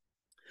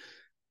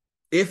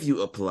 If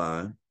you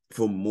apply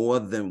for more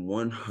than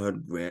one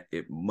HUD grant,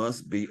 it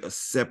must be a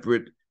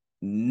separate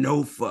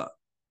NOFA,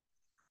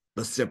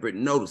 a separate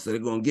notice. So they're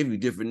going to give you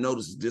different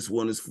notices. This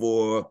one is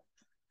for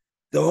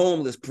the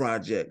homeless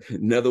project.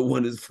 Another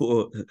one is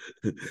for,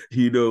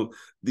 the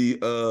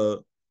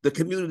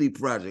community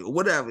project or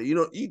whatever.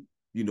 You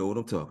know what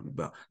I'm talking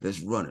about. Let's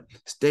run it.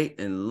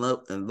 State and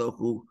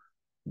local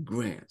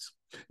grants.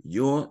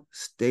 Your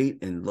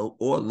state and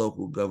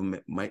local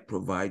government might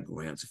provide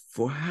grants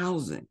for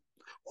housing.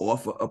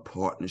 Offer a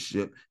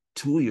partnership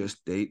to your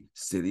state,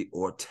 city,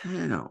 or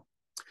town.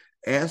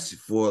 Ask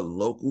for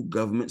local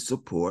government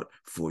support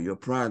for your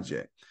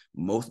project.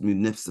 Most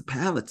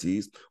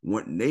municipalities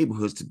want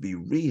neighborhoods to be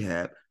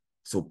rehabbed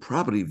so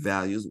property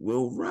values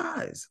will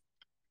rise.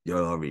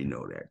 Y'all already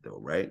know that though,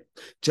 right?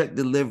 Check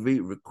delivery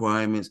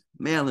requirements,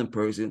 mail in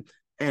person,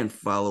 and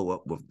follow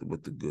up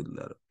with the good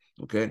letter.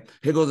 Okay,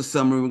 here goes a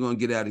summary. We're going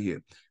to get out of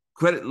here.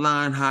 Credit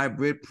line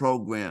hybrid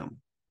program.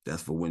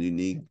 That's for when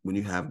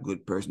you have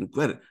good personal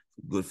credit.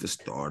 Good for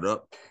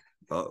startup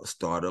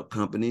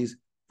companies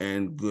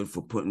and good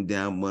for putting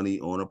down money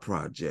on a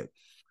project.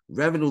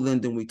 Revenue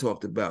lending, we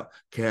talked about.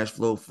 Cash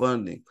flow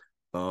funding,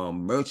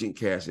 merchant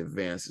cash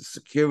advances,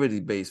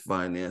 security-based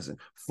financing,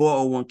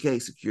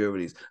 401k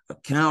securities,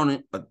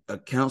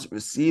 accounts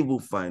receivable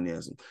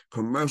financing,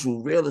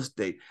 commercial real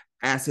estate,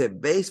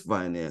 asset-based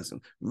financing,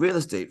 real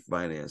estate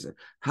financing,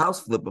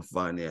 house flipper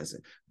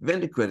financing,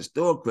 vendor credit,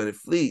 store credit,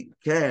 fleet,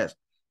 cash,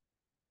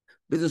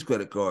 business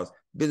credit cards,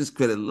 business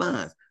credit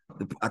lines.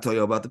 I told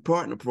you about the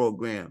partner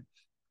program.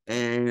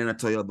 And I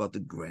tell you about the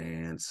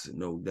grants,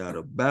 no doubt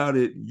about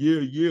it.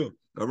 Yeah.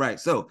 All right,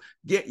 so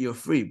get your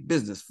free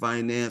business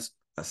finance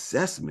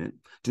assessment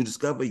to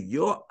discover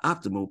your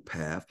optimal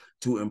path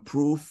to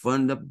improve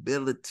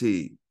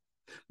fundability,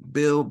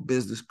 build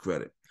business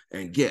credit,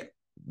 and get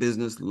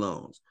business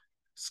loans.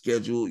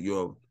 Schedule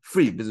your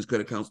free business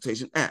credit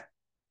consultation at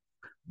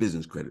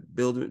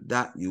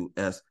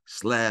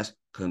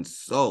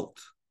businesscreditbuilder.us/consult.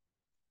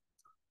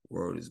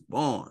 Word is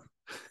born.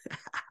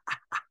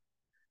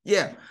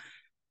 Yeah.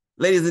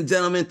 Ladies and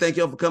gentlemen, thank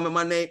y'all for coming.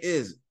 My name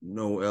is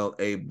Noel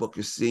A.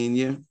 Booker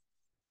Sr.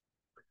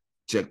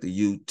 Check the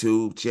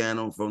YouTube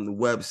channel from the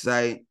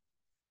website.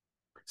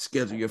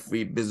 Schedule your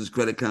free business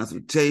credit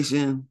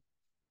consultation.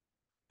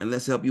 And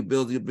let's help you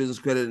build your business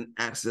credit and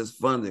access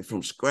funding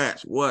from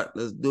scratch. What?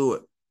 Let's do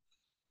it.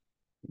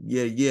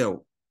 Yeah.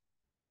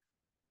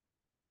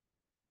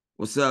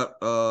 What's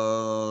up,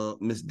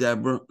 Miss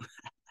Deborah?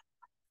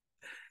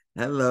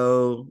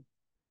 Hello.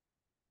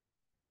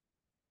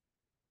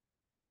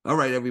 All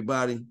right,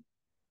 everybody.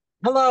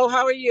 Hello,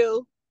 how are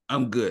you?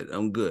 I'm good.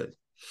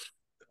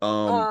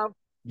 Uh,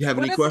 You have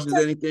what any is the questions,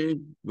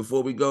 anything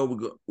before we go?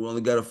 We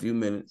only got a few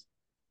minutes.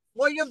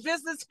 well, your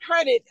business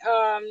credit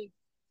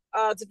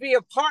to be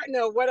a partner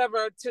or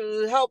whatever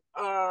to help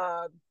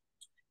what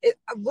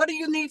do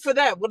you need for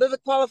that? What are the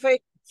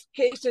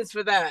qualifications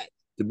for that?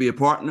 to be a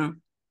partner,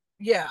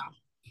 Yeah.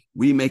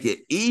 we make it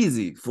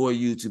easy for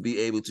you to be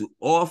able to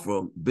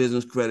offer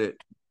business credit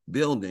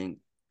building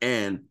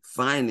and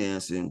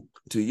financing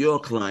to your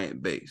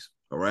client base.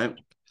 All right.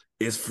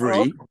 It's Oh,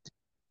 free.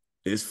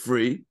 It's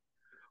free.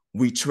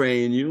 We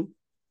train you.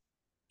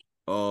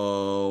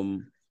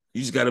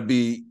 You just got to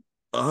be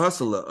a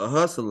hustler, a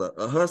hustler,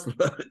 a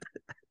hustler.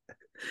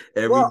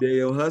 Every well, day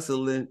of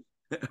hustling.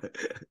 I'm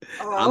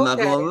oh, not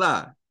okay. gonna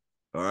lie.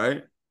 All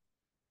right.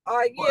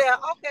 But Yeah,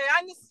 okay.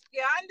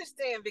 Yeah, I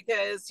understand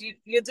because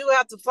you do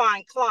have to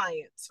find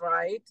clients,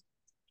 right?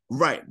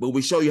 right, but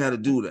we show you how to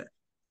do that.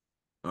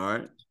 All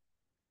right.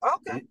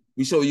 Okay.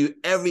 We show you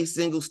every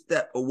single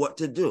step of what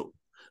to do.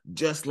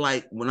 Just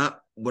like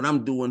what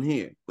I'm doing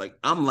here. Like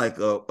I'm like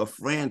a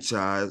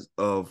franchise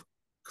of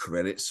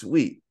Credit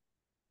Suite.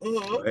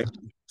 Mm-hmm. Right.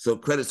 So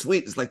Credit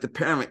Suite is like the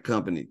parent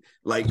company,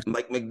 like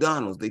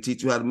McDonald's. They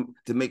teach you how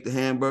to make the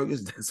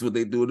hamburgers. That's what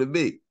they do to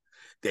me.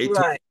 They taught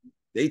Right.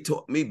 they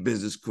taught me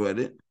business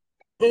credit.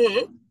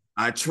 Mm-hmm.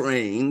 I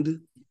trained,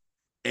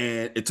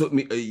 and it took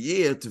me a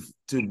year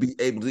to be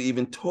able to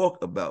even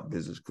talk about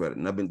business credit.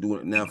 And I've been doing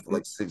it now for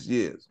like 6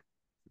 years.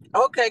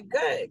 Okay,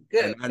 good, And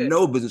good, I good.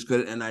 know business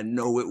credit, and I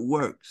know it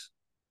works.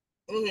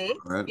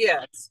 Mm-hmm. Right.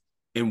 Yes.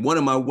 In one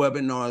of my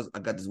webinars, I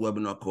got this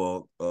webinar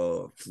called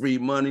Free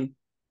Money,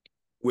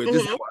 where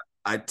this is Mm-hmm.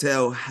 I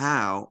tell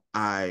how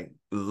I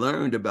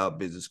learned about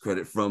business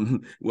credit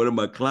from one of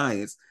my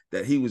clients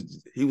that he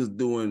was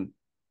doing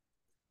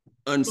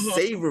Mm-hmm.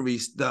 unsavory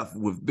stuff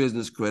with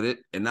business credit,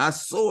 and I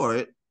saw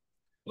it.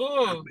 I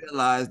Mm.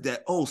 realized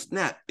that, oh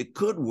snap, it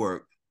could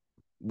work,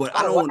 but I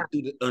Oh, don't wow. want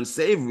to do the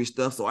unsavory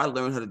stuff, so I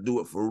learned how to do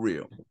it for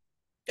real.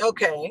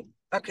 Okay.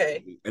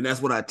 Okay. And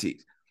that's what I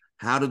teach,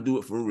 how to do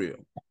it for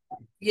real.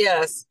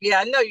 Yes. Yeah,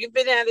 I know you've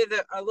been at it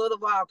a little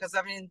while because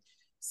I've been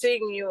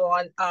seeing you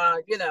on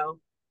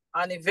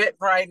on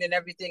Eventbrite and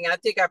everything. I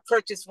think I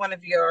purchased one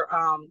of your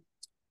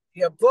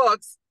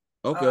books,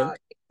 Okay.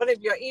 one of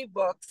your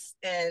ebooks,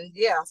 and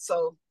yeah,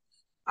 so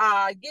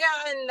yeah,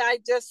 and I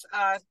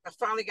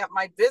finally got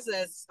my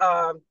business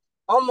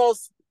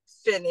almost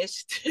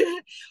finished,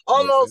 Okay.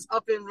 almost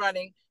up and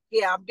running.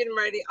 Yeah, I'm getting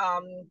ready.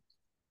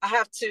 I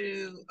have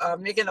to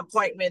make an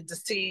appointment to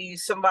see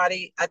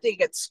somebody, I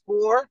think at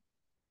SCORE,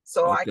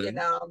 so I Okay.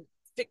 can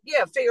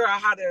figure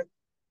out how to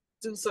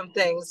do some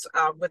things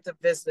with the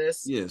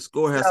business. Yeah,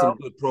 Score has some So,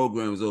 good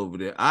programs over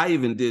there. I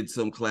even did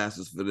some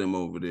classes for them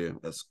over there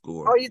at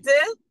Score. oh, you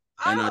did?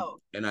 And I Oh,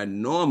 and I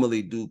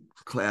normally do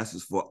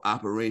classes for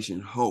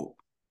Operation Hope.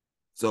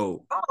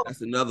 So oh,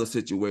 that's another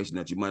situation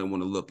that you might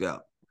want to look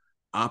out.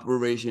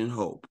 Operation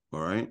Hope.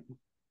 All right.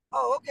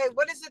 oh, okay.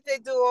 What is it they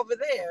do over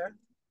there?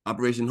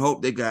 Operation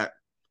Hope, they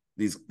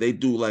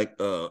do like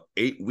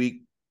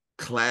 8-week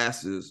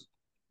classes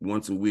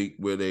once a week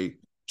where they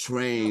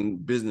train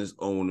business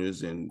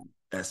owners and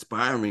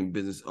aspiring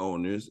business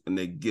owners, and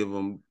they give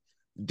them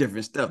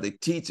different stuff. They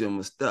teach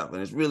them stuff,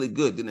 and it's really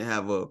good. Um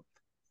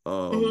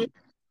Mm-hmm.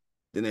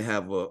 then they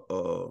have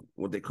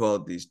what they call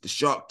the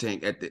Shark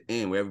Tank at the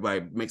end, where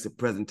everybody makes a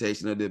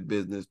presentation of their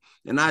business,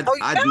 and Oh,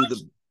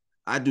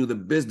 I do the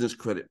business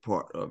credit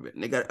part of it,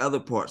 and they got other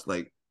parts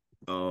like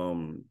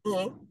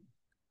mm-hmm.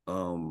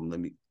 let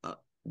me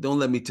don't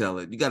let me tell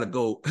it. You gotta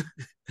go.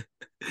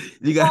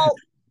 you got Well,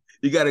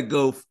 you gotta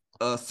go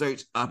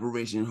search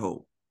Operation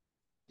Hope.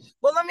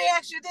 Well, let me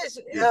ask you this.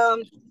 Yeah.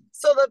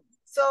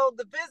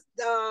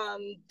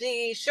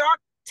 The Shark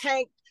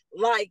Tank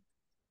like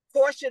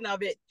portion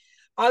of it,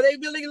 are they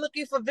really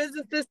looking for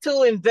businesses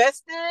to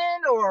invest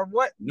in, or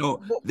what?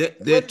 No, What, they're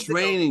what is it going?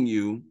 training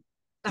you.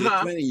 They're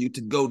Uh-huh. training you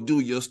to go do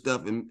your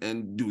stuff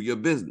and do your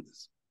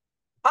business.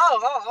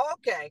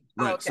 Okay,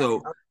 Right. okay.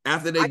 So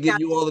after they I give got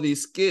you all of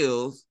these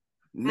skills,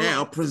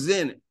 now mhm.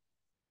 present it.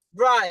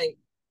 Right.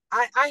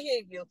 I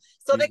hear you.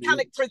 So Mm-hmm.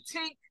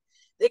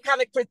 they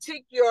kind of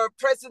critique your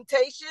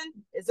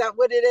presentation. Is that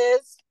what it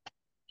is?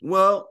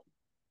 Well,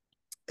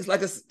 it's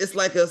like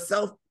a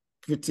self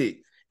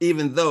critique.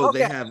 Even though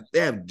Okay. they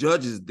have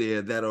judges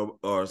there that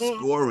are Mm-hmm.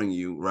 scoring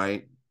you,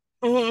 right?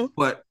 Mm-hmm.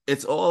 But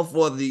it's all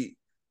for the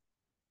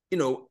you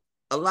know,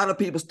 a lot of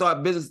people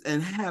start business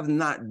and have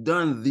not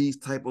done these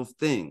type of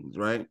things,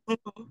 right?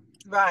 Mm-hmm.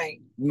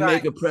 Right. Make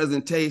Right. a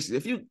presentation.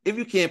 If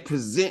you can't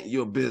present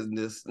your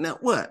business, now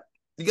what?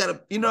 You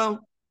gotta,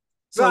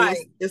 so Right.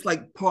 it's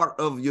like part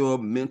of your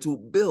mental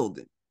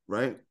building,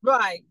 right?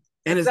 Right.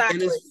 And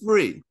Exactly. it's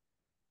free.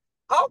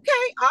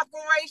 Okay,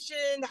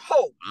 Operation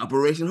Hope.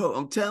 Operation Hope.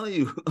 I'm telling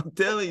you, I'm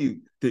telling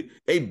you,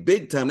 they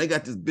big time. They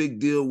got this big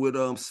deal with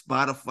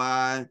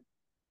Spotify,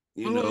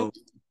 you Mm-hmm. know,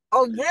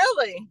 Oh,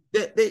 really?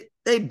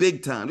 they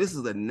big time. This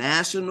is a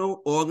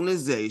national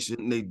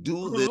organization. They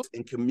do this Mm-hmm.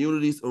 in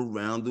communities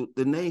around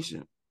the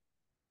nation.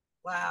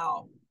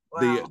 Wow.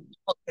 The Wow.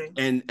 Okay.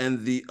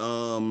 and the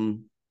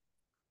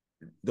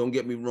don't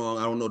get me wrong,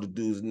 I don't know the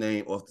dude's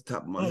name off the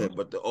top of my head, Mm-hmm.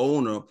 but the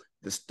owner,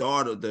 the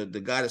starter, the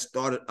guy that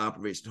started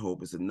Operation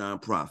Hope is a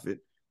nonprofit.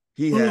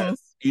 He Mm-hmm. has,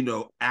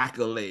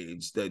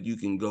 accolades that you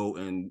can go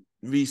and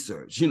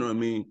research. You know what I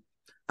mean?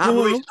 Mm-hmm.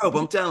 Operation Hope,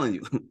 I'm telling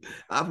you,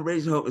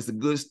 Operation Hope is a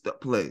good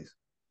place.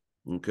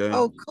 Okay.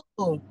 Oh,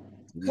 cool.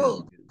 Yeah.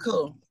 Cool.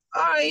 Cool.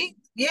 All right.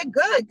 Yeah,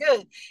 good,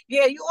 good.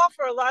 Yeah, you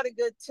offer a lot of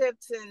good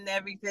tips and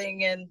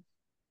everything. And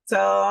so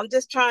I'm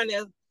just trying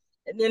to,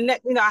 and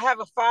then, I have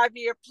a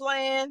 5-year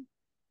plan,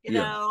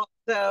 Yeah.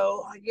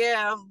 so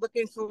yeah, I'm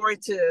looking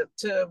forward to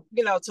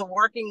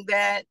working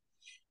that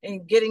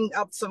and getting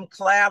up some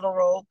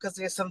collateral because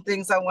there's some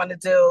things I want to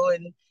do.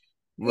 And,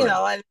 Right.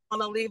 I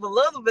want to leave a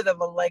little bit of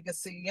a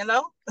legacy, I I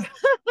want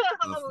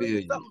to leave feel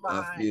you. something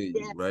I behind. feel you.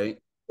 Yeah. Right.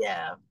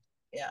 Yeah.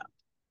 Yeah.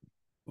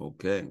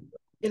 Okay.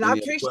 And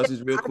Any other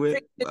questions, real I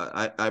quick?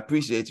 appreciate I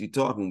appreciate you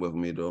talking with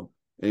me, though.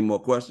 Any more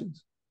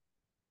questions?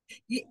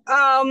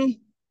 um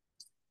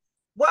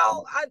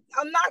well,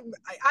 I'm not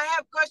I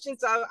have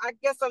questions. I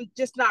guess I'm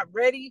just not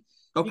ready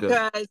Okay.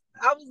 because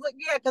I was like,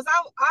 yeah, because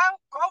I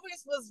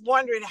always was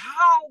wondering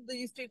how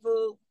these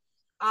people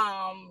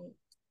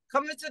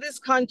come into this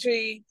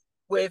country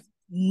with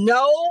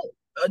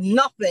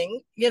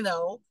nothing,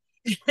 and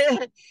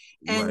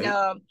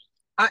Right.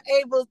 are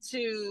able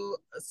to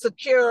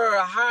secure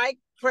a high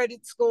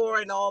credit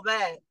score and all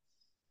that.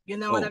 You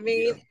know what I Oh,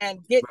 yeah. mean?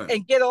 Right.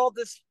 And get all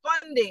this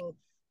funding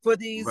for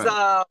these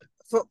Right.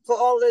 for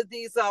all of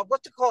these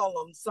what you call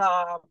them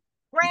Right.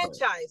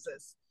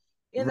 franchises,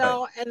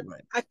 Right. and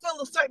Right. I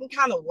feel a certain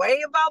kind of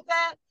way about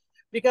that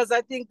because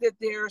I think that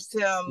there's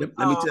some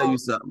Let me tell you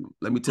something.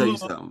 Let me tell you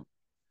mm-hmm, something.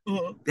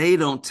 mm-hmm, They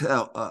don't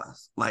tell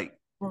us. Like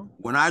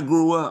when I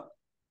grew up,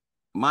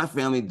 my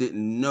family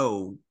didn't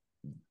know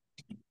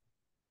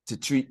to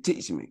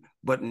teach me.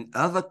 But in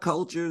other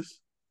cultures,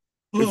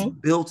 it's mm-hmm,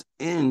 built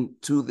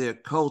into their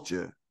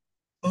culture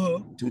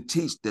mm-hmm, to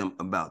teach them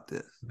about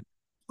this.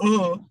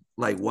 mm-hmm.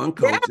 Like one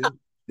Yeah, culture,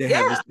 they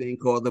have yeah, this thing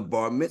called the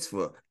bar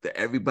mitzvah that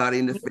everybody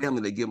in the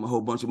family, they give them a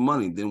whole bunch of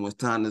money. Then when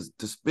it's time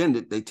to spend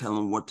it, they tell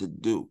them what to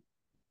do.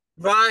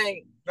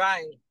 right,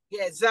 right,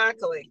 yeah,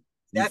 exactly.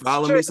 You That's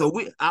follow true. me? So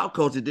our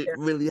culture Yeah,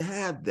 didn't really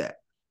have that.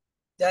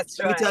 that's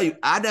Let me tell right. you,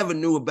 I never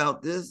knew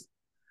about this.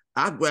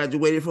 I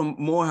graduated from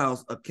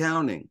Morehouse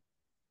Accounting,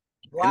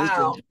 and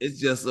Wow, it's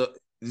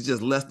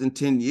just less than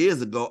 10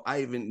 years ago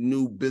I even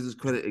knew business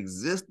credit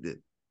existed.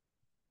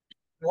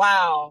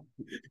 wow.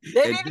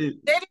 They And didn't. then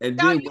They didn't and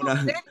tell then you. when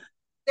I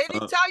They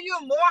didn't uh, tell you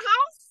in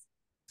Morehouse.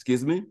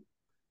 excuse me,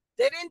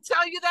 They didn't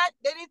tell you that.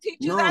 They didn't teach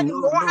you no, that in no,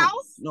 no,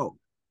 Morehouse. no.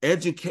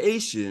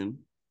 Education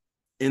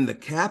in the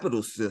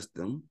capital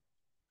system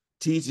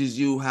teaches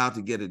you how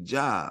to get a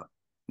job,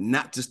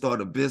 not to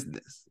start a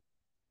business.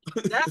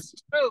 That's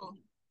true.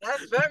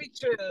 That's very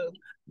true.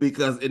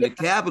 Because in Yeah. the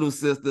capital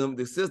system,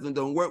 the system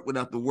don't work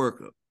without the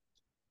worker.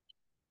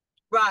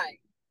 Right.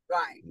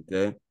 Right.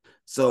 Okay.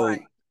 So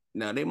Right.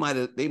 now they might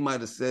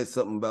have said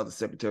something about the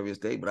Secretary of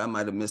State, but I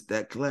might have missed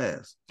that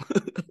class.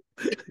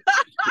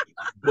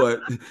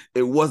 But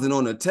it wasn't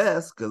on a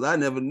test because I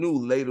never knew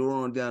later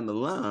on down the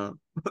line.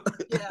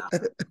 Yeah.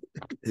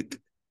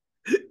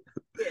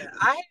 Yeah.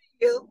 I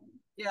hear you.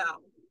 Yeah.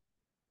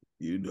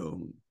 you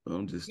know,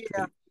 I'm just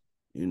Yeah.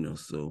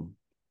 so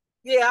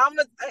Yeah. I'm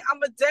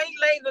a day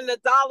late and a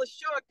dollar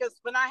short because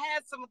when I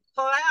had some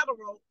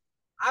collateral,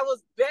 I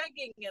was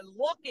begging and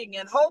looking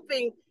and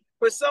hoping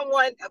for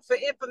someone for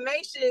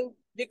information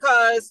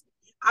because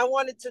I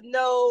wanted to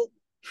know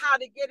how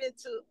to get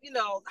into,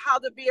 how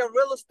to be a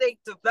real estate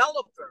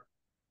developer,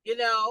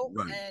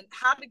 right, and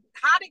how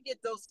to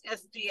get those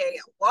SBA.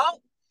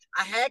 Well,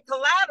 I had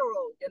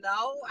collateral,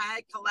 I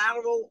had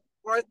collateral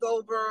worth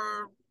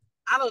over,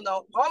 I don't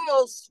know,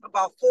 almost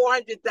about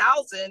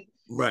 400,000,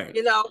 right,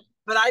 you know,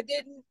 but I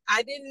didn't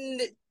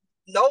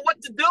know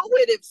what to do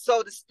with it,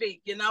 so to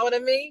speak. You know what I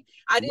mean?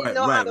 I didn't right,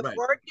 know how right, to right,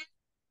 work it.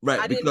 right.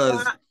 I didn't know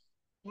Because how.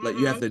 like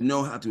you have Mm-hmm. to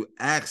know how to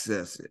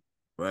access it,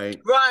 right?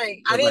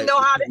 Right. I Because didn't like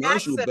know how to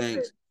access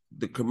it.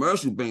 the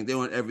commercial banks,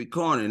 they're on every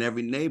corner in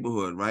every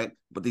neighborhood, right?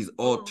 But these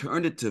Mm-hmm.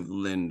 alternative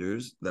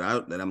lenders that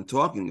I'm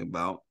talking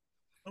about,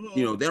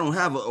 Mm-hmm. they don't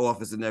have an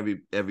office in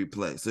every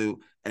place. So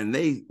and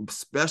they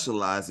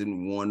specialize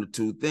in one or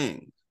two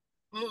things,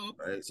 Mm-hmm.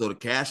 right? So the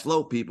cash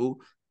flow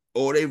people,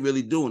 all they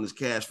really doing is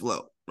cash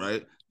flow,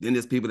 right? Then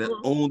there's people that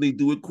Mm-hmm. only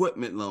do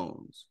equipment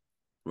loans,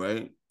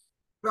 right?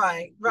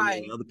 Right. And then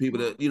Right. other people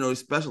Mm-hmm. that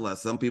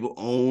specialize. Some people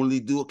only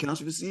do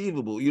accounts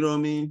receivable. You know what I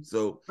mean?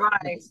 So it's a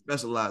Right.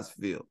 specialized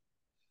field.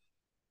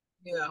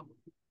 Yeah.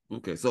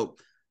 Okay, so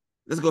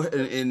let's go ahead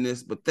and end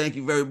this. But thank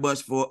you very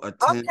much for Okay.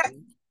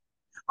 attending.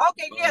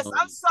 Okay. Yes.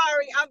 I'm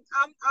sorry.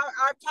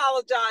 I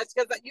apologize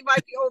because you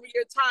might be over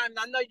your time. And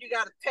I know you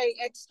got to pay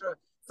extra,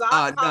 so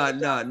I No,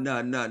 apologize. no,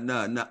 no, no,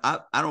 no, no.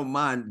 I don't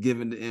mind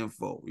giving the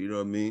info. You know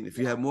what I mean? If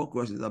you Yeah. have more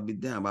questions, I'll be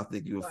down. But I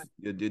think Right.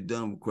 you're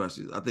done with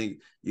questions. I think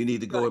you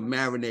need to go Right. and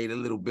marinate a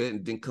little bit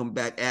and then come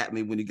back at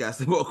me when you got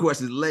some more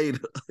questions later.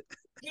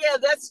 Yeah.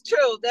 That's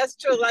true. That's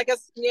true. Like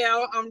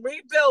I'm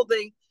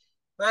rebuilding.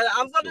 But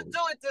I'm gonna So, do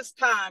it this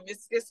time.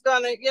 It's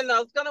gonna,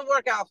 it's gonna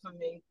work out for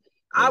me.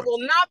 all I right. will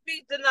not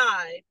be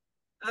denied.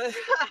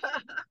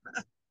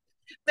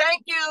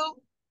 Thank you.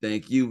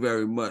 Thank you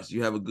very much.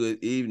 You have a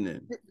good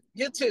evening.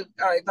 You too.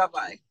 All right,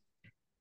 bye-bye.